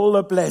Saul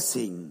a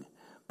blessing,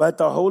 but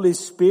the Holy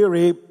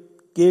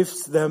Spirit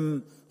gives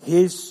them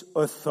His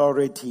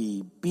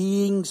authority.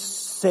 Being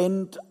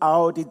sent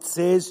out, it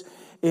says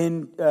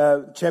in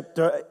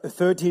chapter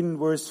 13,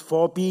 verse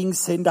 4, being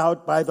sent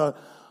out by the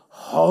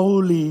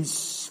Holy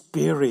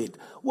Spirit.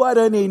 What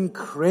an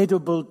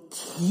incredible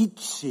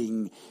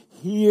teaching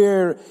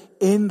here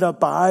in the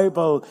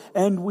Bible.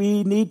 And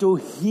we need to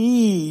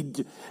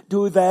heed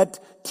to that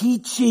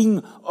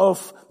teaching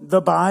of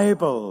the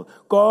Bible.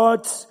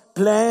 God's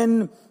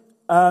plan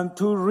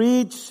to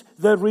reach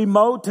the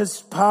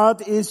remotest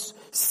part is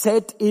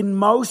set in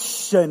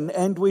motion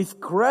and with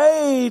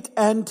great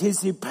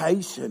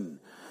anticipation.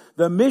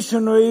 The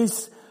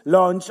missionaries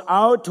launch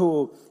out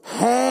to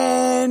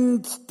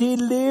hand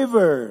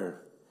deliver.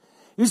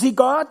 You see,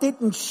 God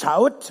didn't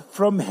shout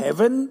from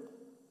heaven,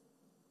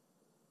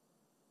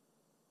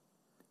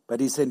 but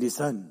He sent His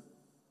Son.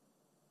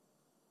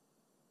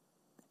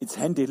 It's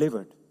hand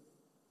delivered.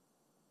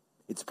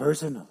 It's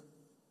personal.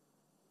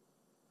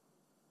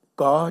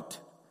 God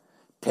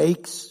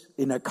takes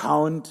in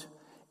account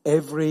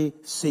every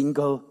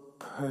single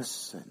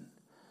person.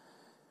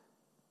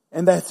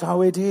 And that's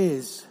how it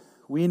is.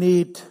 We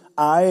need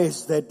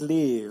eyes that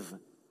live.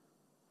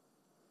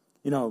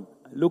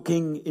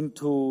 Looking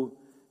into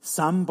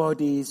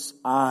somebody's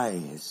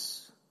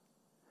eyes.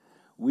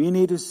 We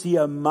need to see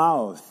a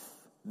mouth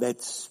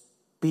that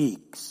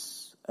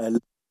speaks, a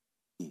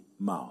living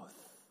mouth.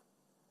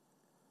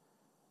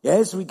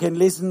 Yes, we can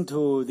listen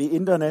to the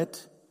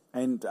internet,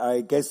 and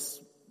I guess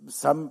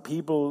some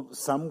people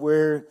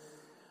somewhere,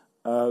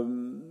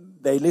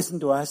 they listen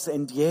to us,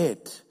 and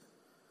yet,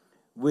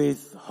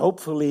 with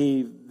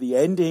hopefully the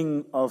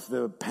ending of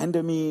the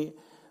pandemic,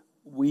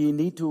 we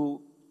need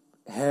to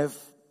have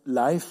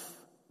live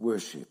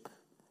worship,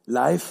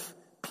 live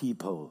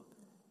people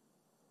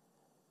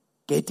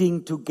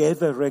getting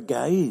together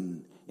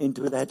again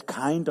into that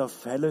kind of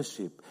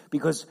fellowship,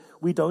 because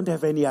we don't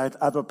have any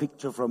other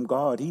picture from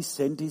God. He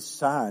sent His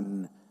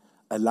Son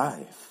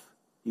alive.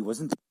 He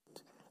wasn't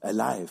dead,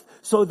 alive.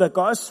 So the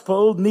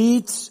gospel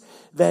needs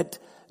that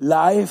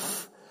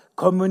live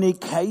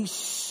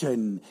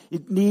communication.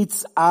 It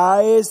needs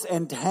eyes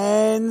and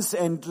hands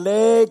and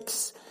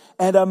legs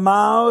and a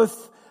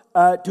mouth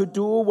to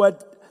do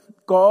what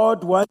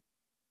God wants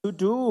to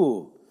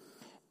do.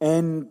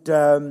 And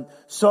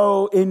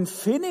so in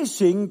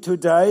finishing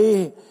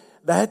today,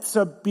 that's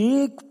a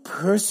big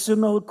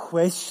personal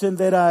question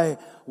that I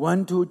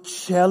want to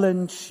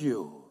challenge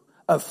you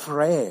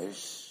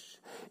afresh.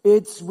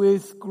 It's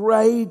with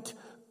great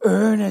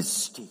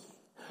earnesty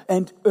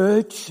and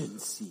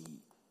urgency.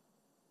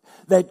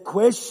 That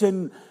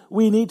question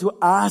we need to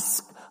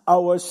ask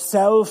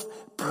ourselves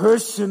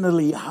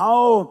personally.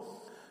 How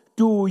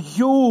do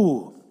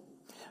you,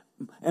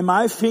 and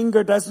my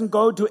finger doesn't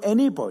go to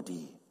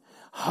anybody,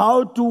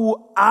 how do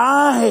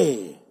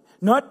I,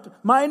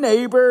 not my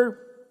neighbor,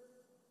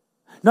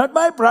 not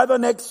my brother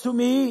next to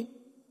me,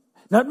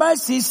 not my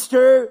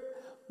sister,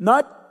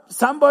 not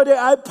somebody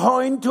I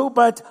point to,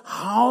 but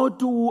how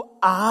do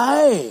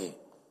I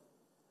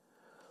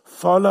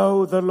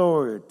follow the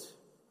Lord?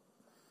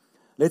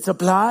 Let's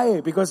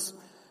apply, because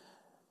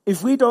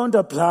if we don't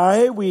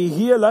apply, we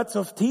hear lots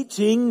of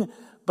teaching,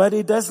 but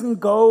it doesn't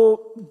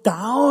go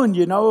down,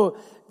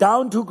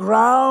 down to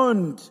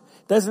ground.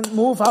 Doesn't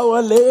move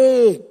our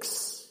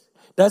legs.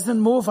 Doesn't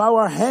move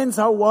our hands,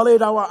 our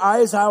wallet, our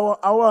eyes,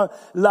 our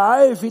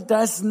life. It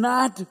does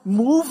not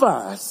move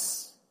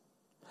us.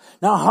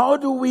 Now, how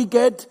do we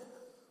get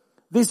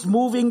this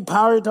moving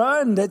part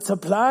on? Let's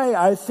apply.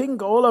 I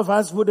think all of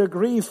us would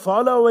agree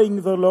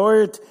following the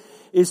Lord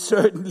is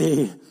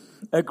certainly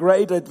a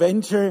great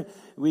adventure.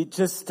 We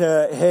just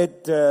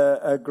had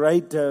a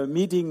great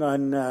meeting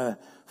on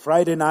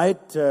Friday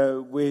night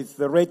with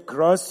the Red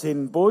Cross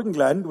in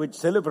Burgenland, which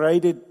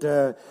celebrated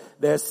their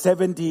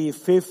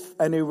 75th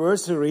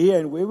anniversary,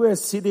 and we were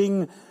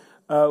sitting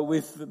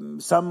with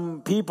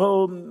some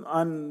people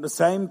on the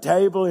same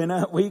table,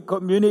 we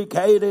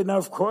communicated, and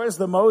of course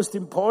the most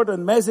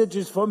important message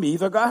is for me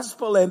the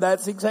gospel, and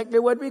that's exactly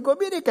what we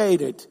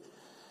communicated.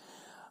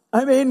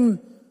 I mean,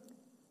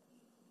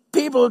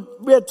 people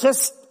were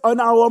just on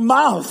our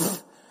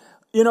mouth.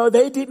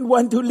 They didn't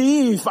want to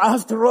leave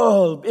after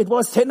all. It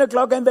was 10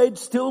 o'clock and they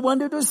still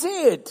wanted to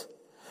see it.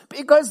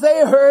 Because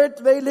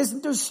they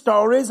listened to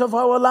stories of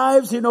our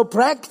lives,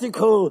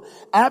 practical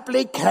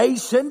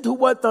application to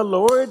what the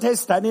Lord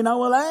has done in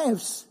our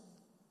lives.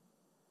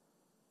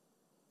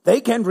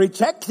 They can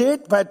reject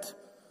it, but,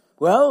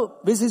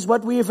 this is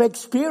what we have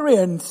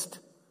experienced.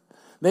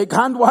 They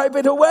can't wipe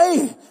it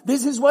away.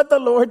 This is what the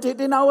Lord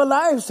did in our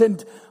lives.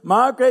 And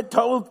Margaret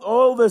told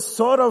all the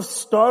sort of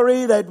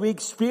story that we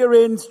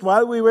experienced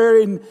while we were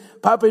in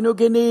Papua New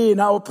Guinea,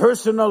 in our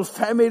personal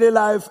family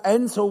life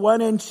and so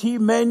on. And she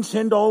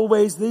mentioned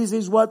always, this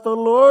is what the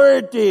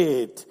Lord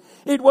did.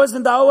 It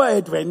wasn't our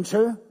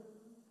adventure.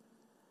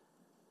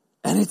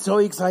 And it's so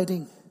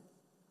exciting.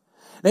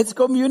 Let's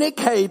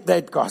communicate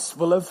that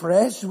gospel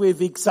afresh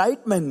with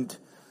excitement,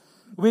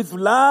 with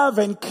love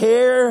and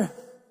care,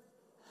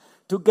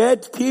 to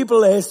get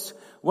people, as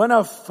one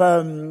of,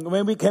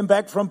 when we came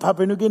back from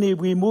Papua New Guinea,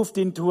 we moved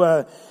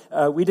into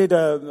we did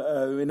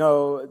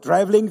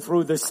traveling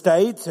through the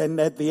States, and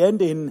at the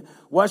end in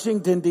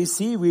Washington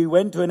DC, we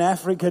went to an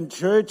African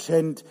church,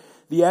 and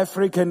the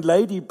African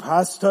lady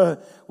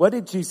pastor, what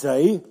did she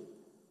say?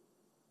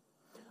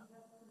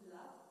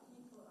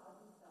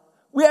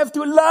 We have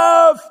to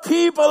love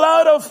people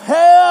out of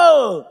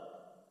hell.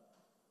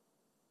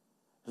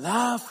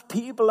 Love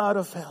people out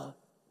of hell.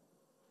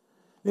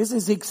 This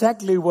is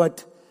exactly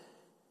what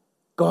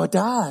God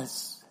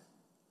does.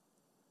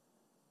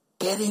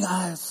 Getting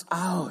us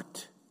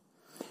out.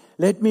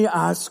 Let me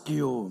ask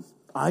you,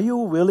 are you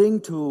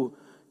willing to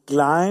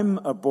climb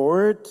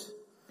aboard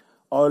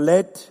or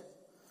let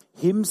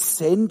Him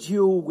send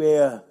you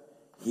where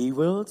He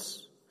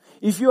wills?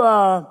 If you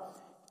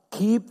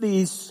keep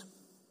these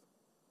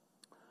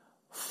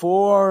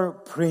 4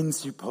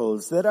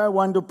 principles that I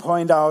want to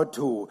point out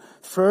to.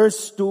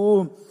 First,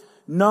 do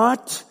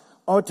not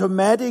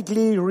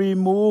automatically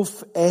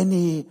remove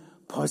any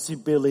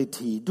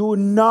possibility. Do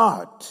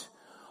not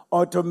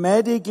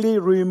automatically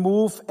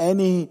remove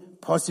any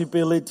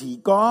possibility.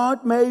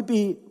 God may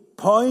be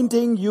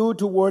pointing you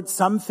towards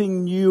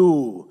something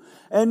new.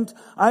 And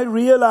I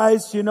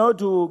realize,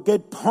 to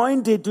get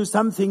pointed to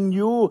something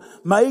new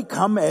may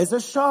come as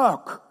a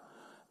shock.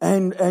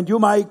 And you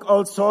make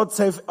all sorts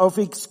of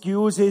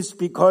excuses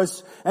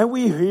and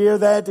we hear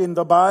that in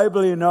the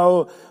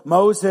Bible,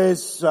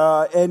 Moses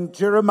and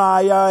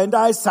Jeremiah and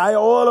Isaiah,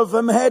 all of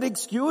them had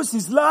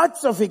excuses,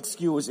 lots of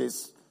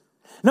excuses.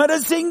 Not a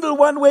single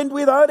one went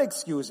without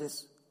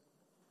excuses.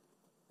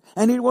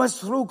 And it was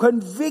through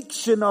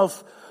conviction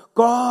of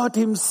God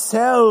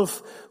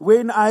Himself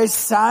when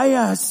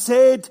Isaiah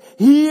said,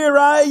 "Here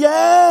I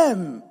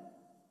am.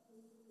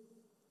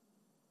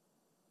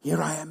 Here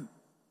I am.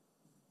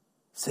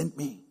 Send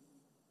me.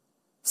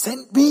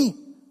 Send me.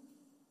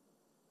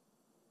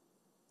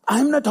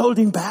 I'm not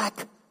holding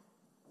back.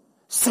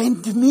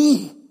 Send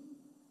me."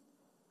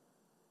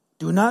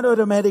 Do not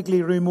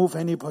automatically remove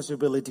any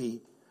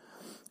possibility.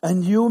 A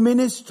new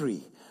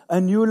ministry,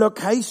 a new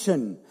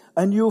location,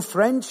 a new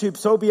friendship.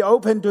 So be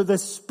open to the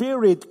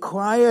Spirit,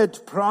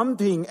 quiet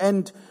prompting,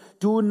 and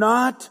do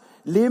not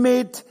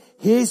limit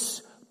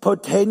His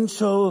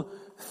potential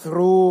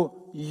through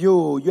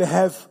you. You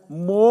have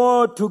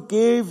more to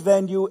give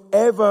than you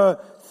ever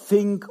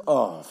think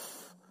of.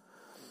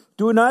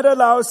 Do not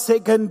allow,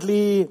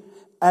 secondly,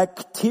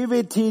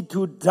 activity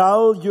to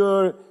dull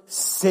your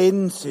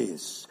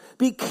senses.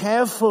 Be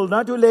careful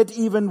not to let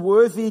even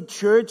worthy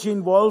church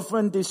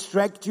involvement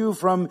distract you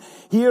from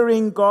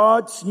hearing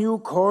God's new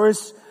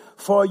course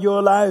for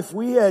your life.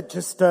 We had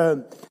just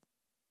a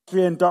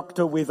Austrian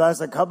doctor with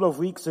us a couple of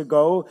weeks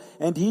ago,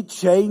 and he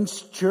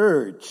changed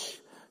church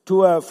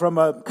from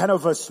a kind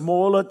of a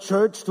smaller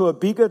church to a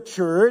bigger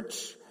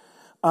church.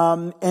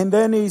 And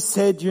then he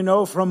said,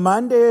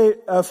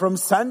 from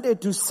Sunday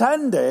to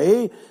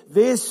Sunday,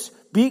 this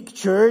big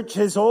church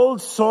has all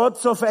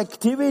sorts of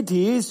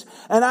activities,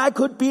 and I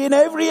could be in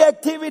every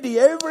activity,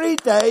 every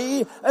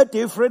day, a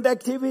different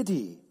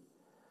activity.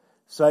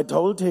 So I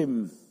told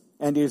him,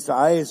 and his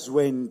eyes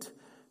went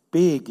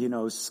big,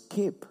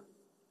 skip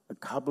a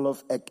couple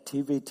of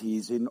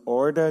activities in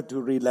order to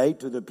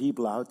relate to the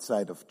people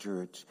outside of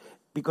church.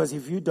 Because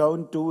if you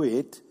don't do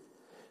it,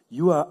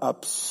 you are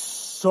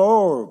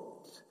absorbed.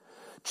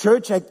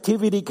 Church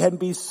activity can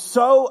be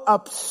so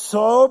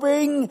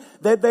absorbing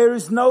that there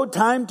is no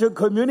time to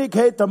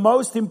communicate the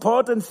most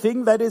important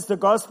thing, that is the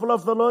gospel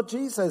of the Lord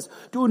Jesus.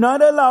 Do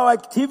not allow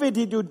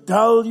activity to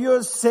dull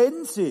your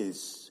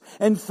senses.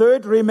 And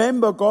third,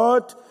 remember,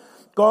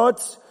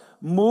 God's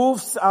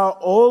moves are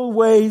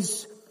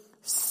always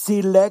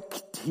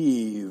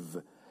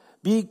selective.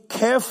 Be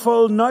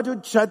careful not to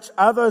judge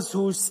others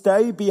who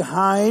stay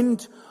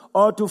behind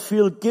or to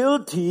feel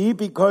guilty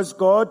because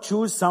God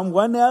chose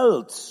someone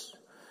else.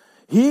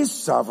 He's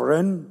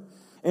sovereign,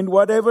 And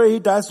whatever he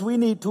does, we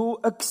need to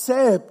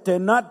accept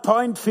and not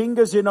point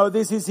fingers,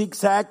 this is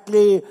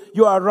exactly,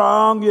 you are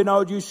wrong,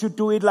 you should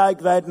do it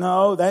like that.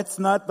 No, that's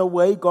not the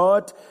way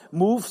God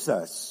moves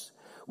us.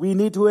 We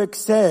need to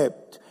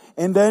accept.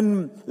 And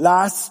then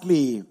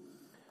lastly,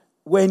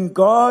 when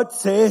God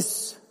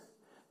says,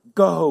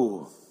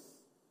 go,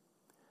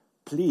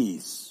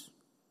 please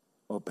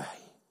obey.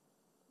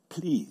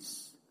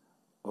 Please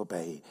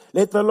obey.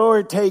 Let the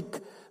Lord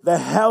take the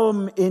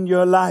helm in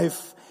your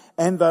life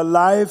and the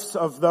lives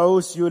of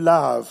those you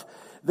love.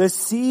 The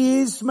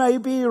seas may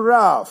be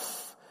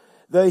rough,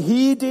 the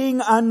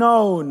heading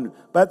unknown,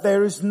 but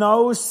there is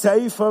no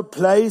safer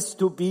place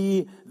to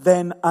be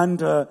than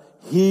under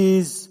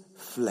His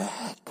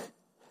flag.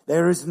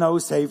 There is no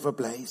safer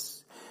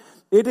place.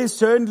 It is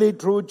certainly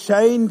true,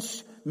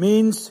 change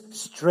means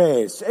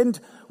stress. And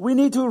we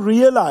need to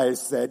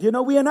realize that,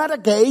 we are not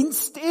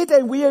against it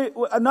and we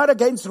are not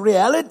against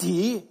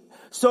reality.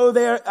 So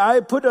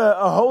I put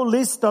a whole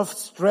list of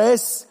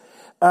stress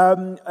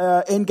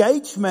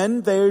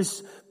engagement.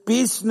 There's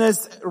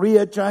business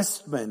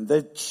readjustment,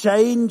 the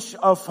change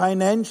of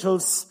financial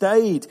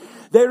state.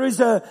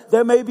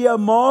 There may be a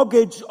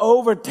mortgage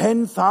over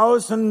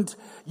 10,000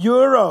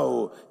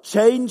 euro,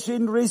 change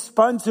in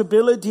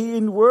responsibility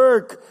in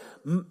work.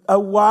 A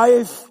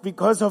wife,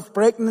 because of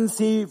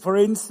pregnancy, for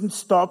instance,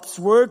 stops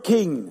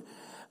working.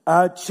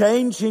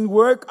 Change in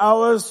work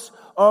hours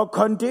or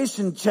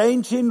condition,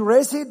 change in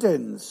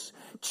residence,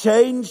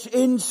 change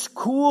in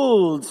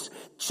schools,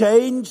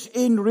 change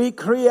in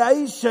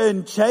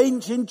recreation,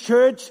 change in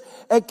church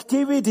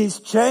activities,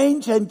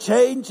 change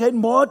and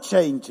more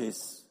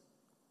changes.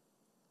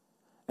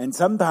 And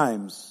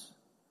sometimes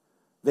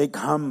they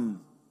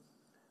come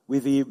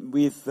with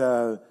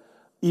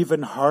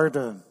even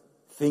harder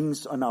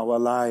things on our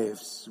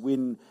lives.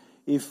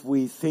 If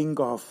we think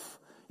of,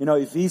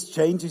 if these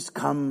changes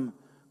come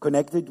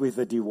connected with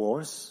a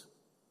divorce,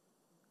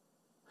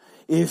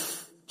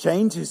 if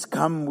changes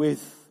come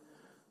with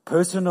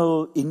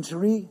personal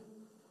injury,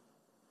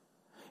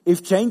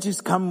 if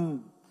changes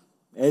come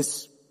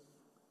as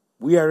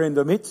we are in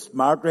the midst,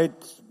 Margaret,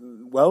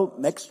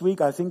 next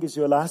week I think is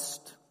your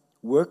last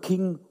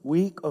working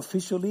week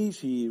officially.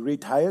 She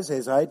retires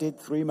as I did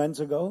 3 months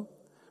ago.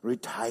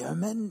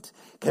 Retirement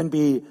can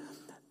be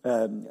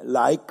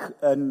like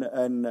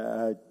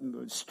an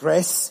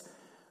stress,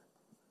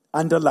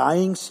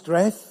 underlying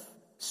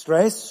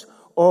stress,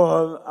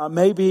 or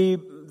maybe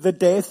the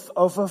death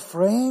of a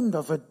friend,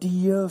 of a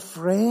dear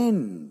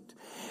friend.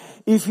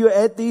 If you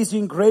add these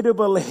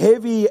incredible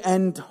heavy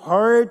and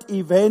hard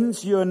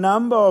events, your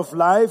number of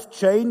life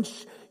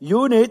change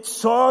units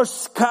soars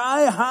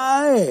sky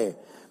high.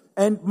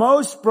 And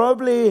most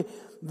probably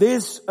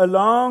this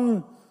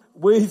along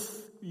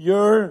with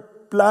your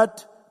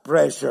blood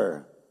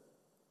pressure.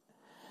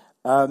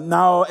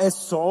 Now, as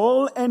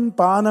Saul and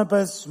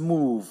Barnabas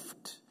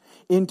moved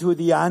into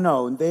the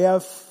unknown, their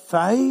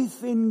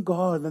faith in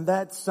God, and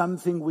that's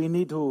something we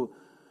need to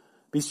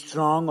be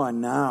strong on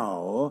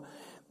now.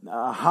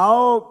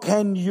 How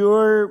can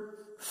your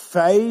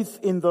faith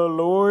in the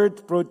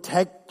Lord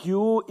protect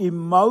you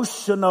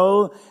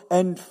emotional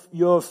and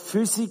your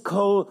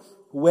physical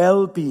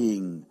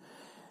well-being?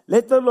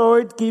 Let the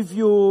Lord give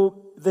you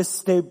the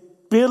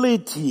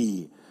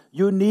stability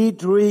you need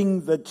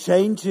during the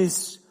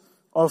changes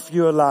of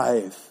your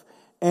life.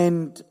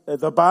 And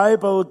the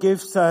Bible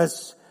gives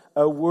us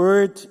a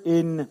word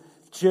in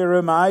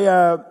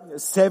Jeremiah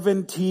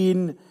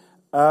 17,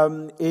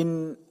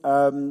 in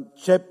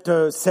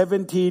chapter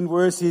 17,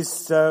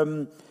 verses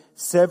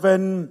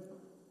 7.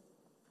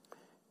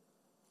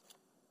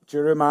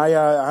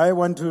 Jeremiah, I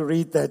want to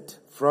read that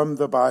from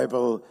the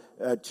Bible.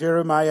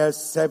 Jeremiah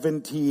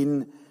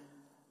 17,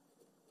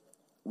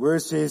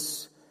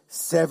 verses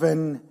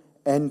 7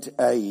 and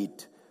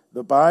 8.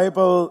 The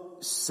Bible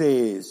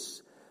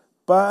says,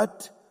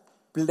 "But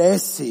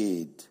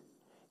blessed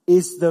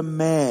is the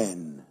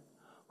man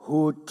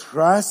who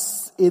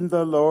trusts in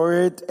the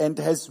Lord and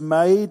has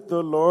made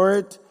the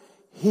Lord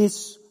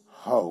his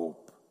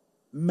hope."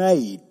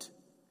 Made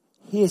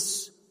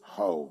his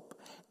hope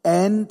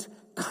and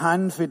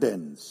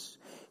confidence.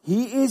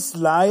 He is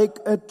like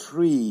a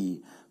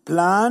tree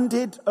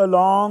planted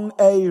along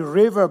a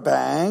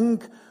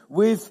riverbank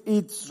with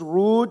its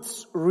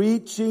roots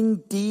reaching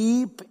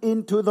deep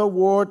into the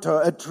water.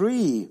 A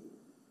tree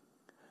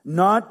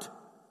not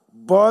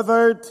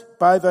bothered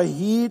by the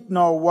heat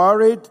nor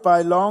worried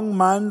by long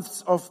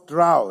months of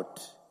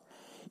drought.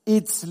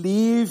 Its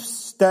leaves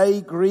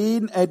stay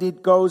green and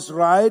it goes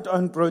right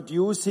on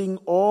producing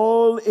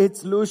all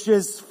its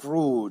luscious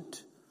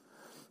fruit.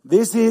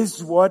 This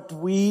is what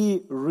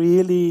we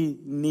really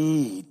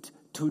need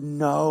to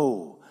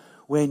know.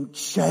 When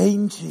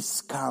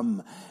changes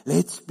come,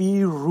 let's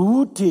be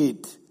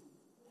rooted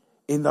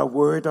in the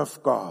Word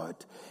of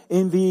God,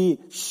 in the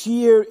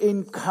sheer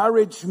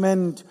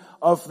encouragement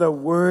of the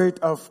Word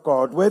of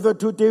God, whether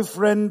to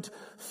different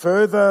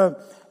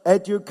further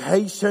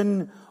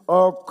education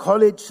or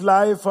college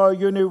life or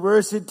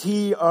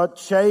university or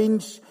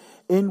change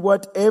in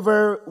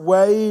whatever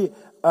way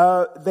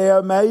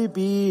there may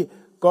be.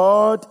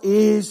 God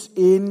is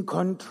in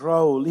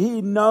control.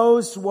 He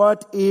knows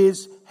what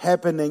is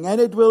happening.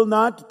 And it will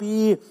not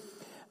be,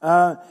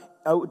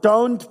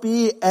 don't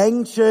be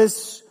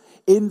anxious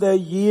in the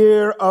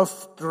year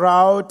of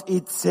drought,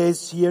 it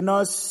says here,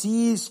 nor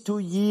cease to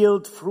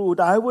yield fruit.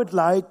 I would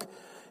like,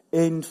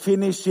 in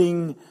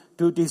finishing,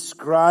 to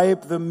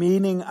describe the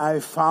meaning I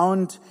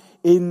found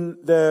in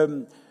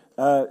the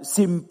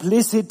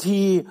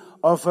simplicity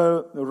of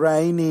a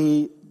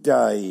rainy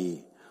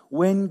day.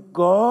 When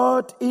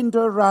God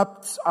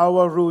interrupts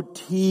our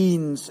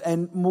routines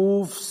and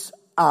moves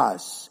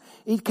us,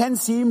 it can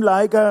seem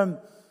like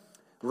a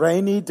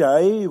rainy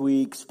day.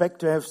 We expect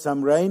to have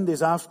some rain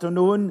this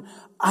afternoon.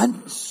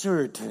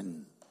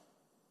 Uncertain,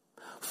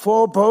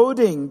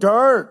 foreboding,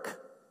 dark.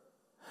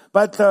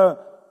 But the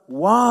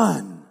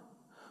one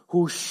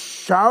who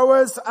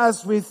showers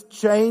us with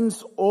change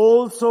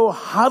also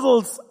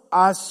huddles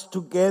us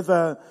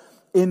together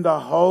in the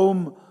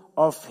home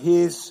of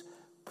His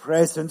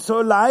presence. So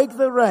like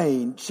the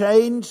rain,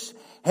 change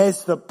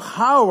has the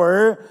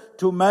power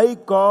to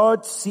make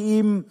God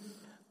seem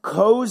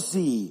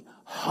cozy,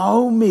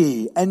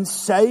 homey, and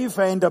safe,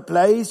 and a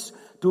place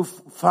to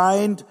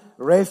find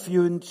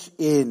refuge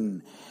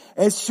in.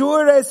 As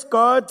sure as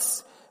God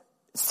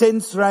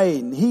sends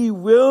rain, He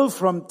will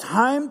from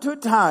time to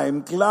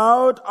time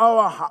cloud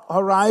our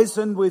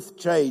horizon with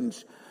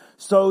change.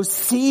 So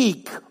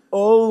seek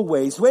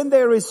always, when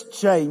there is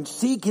change,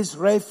 seek His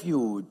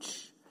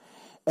refuge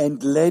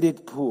and let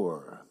it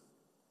pour.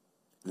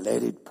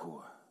 Let it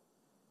pour.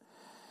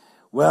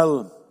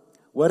 Well,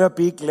 what a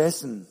big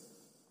lesson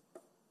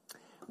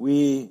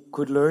we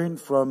could learn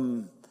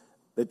from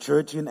the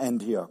church in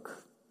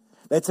Antioch.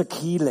 That's a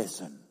key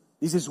lesson.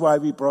 This is why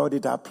we brought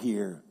it up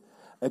here.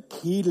 A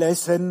key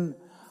lesson,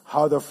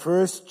 how the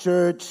first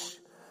church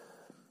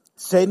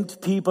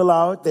sent people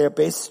out, their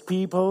best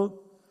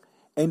people,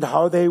 and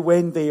how they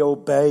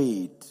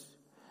obeyed.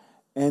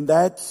 And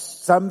that's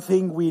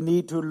something we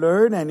need to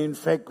learn. And in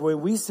fact,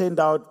 when we send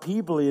out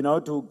people,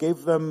 to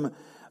give them,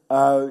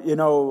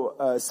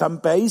 some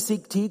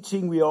basic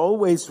teaching, we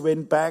always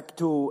went back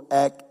to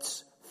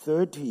Acts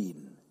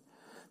 13.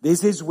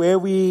 This is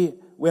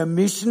where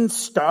mission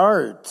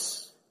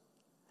starts.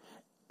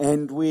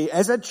 And we,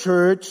 as a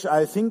church,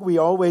 I think we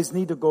always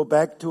need to go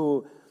back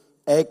to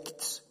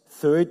Acts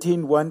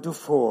 13,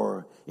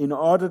 1-4, in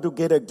order to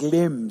get a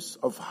glimpse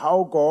of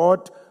how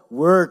God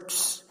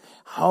works,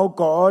 how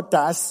God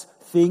does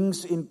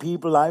things in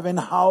people's life, and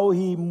how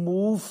He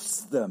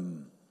moves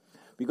them.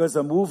 Because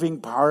the moving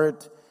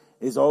part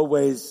is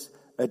always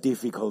a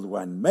difficult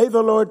one. May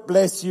the Lord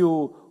bless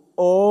you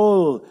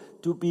all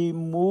to be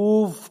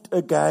moved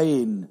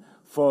again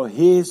for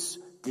His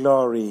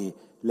glory.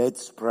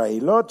 Let's pray.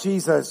 Lord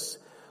Jesus,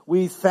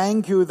 we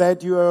thank You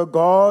that You are a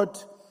God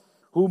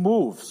who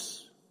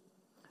moves,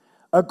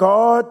 a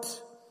God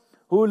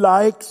who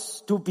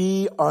likes to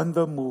be on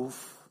the move.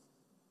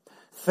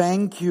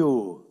 Thank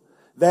You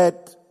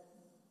that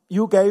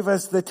You gave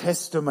us the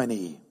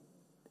testimony.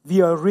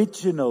 The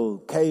original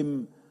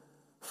came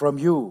from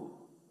You.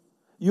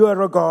 You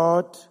are a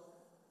God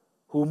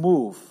who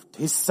moved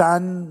His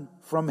Son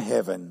from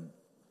heaven,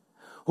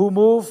 who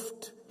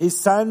moved His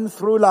Son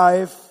through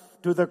life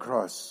to the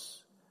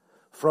cross,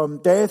 from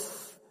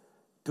death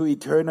to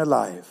eternal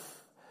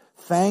life.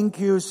 Thank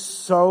You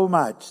so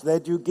much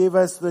that You give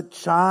us the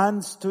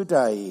chance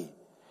today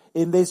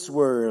in this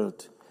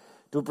world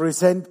to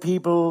present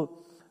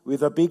people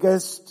with the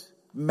biggest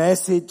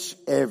message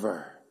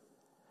ever,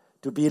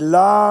 to be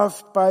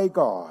loved by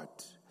God,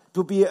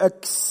 to be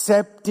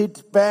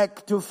accepted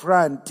back to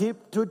front,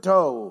 tip to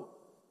toe.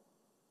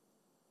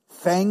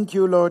 Thank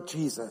You, Lord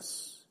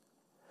Jesus,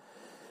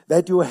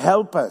 that You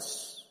help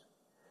us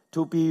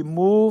to be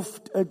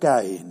moved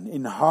again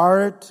in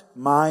heart,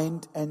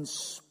 mind, and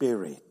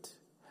spirit,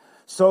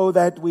 so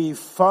that we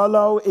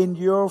follow in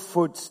Your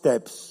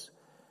footsteps,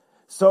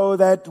 so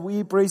that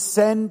we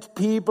present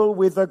people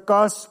with the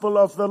gospel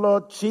of the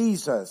Lord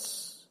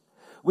Jesus,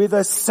 with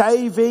a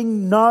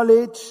saving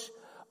knowledge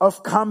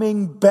of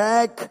coming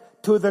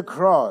back to the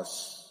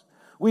cross.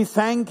 We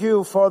thank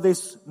You for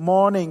this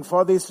morning,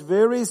 for this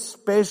very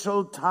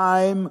special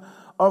time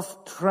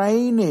of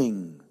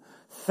training.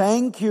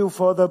 Thank You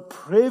for the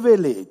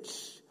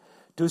privilege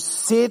to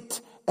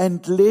sit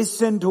and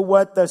listen to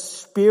what the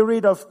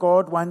Spirit of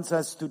God wants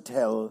us to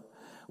tell.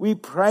 We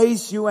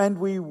praise You and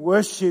we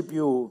worship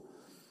You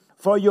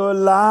for Your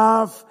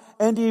love,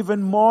 and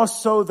even more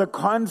so the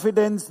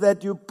confidence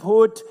that You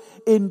put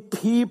in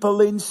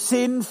people, in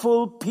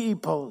sinful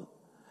people.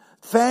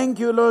 Thank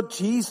You, Lord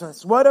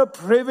Jesus. What a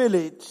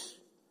privilege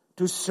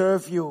to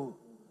serve You,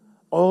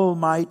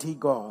 Almighty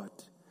God.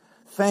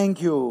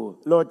 Thank You,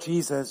 Lord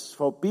Jesus,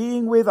 for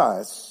being with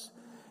us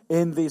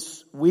in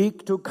this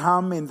week to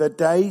come, in the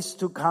days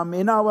to come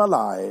in our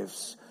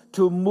lives,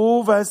 to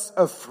move us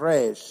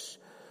afresh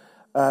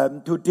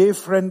to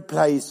different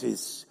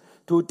places,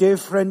 to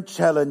different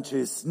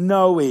challenges,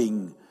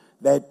 knowing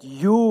that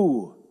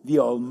You, the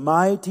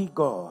Almighty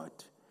God,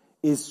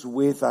 is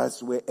with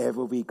us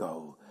wherever we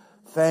go.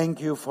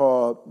 Thank You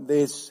for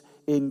this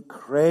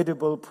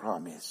incredible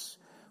promise.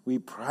 We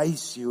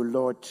praise you,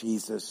 Lord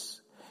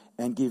Jesus,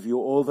 and give you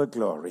all the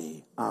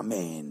glory.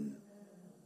 Amen.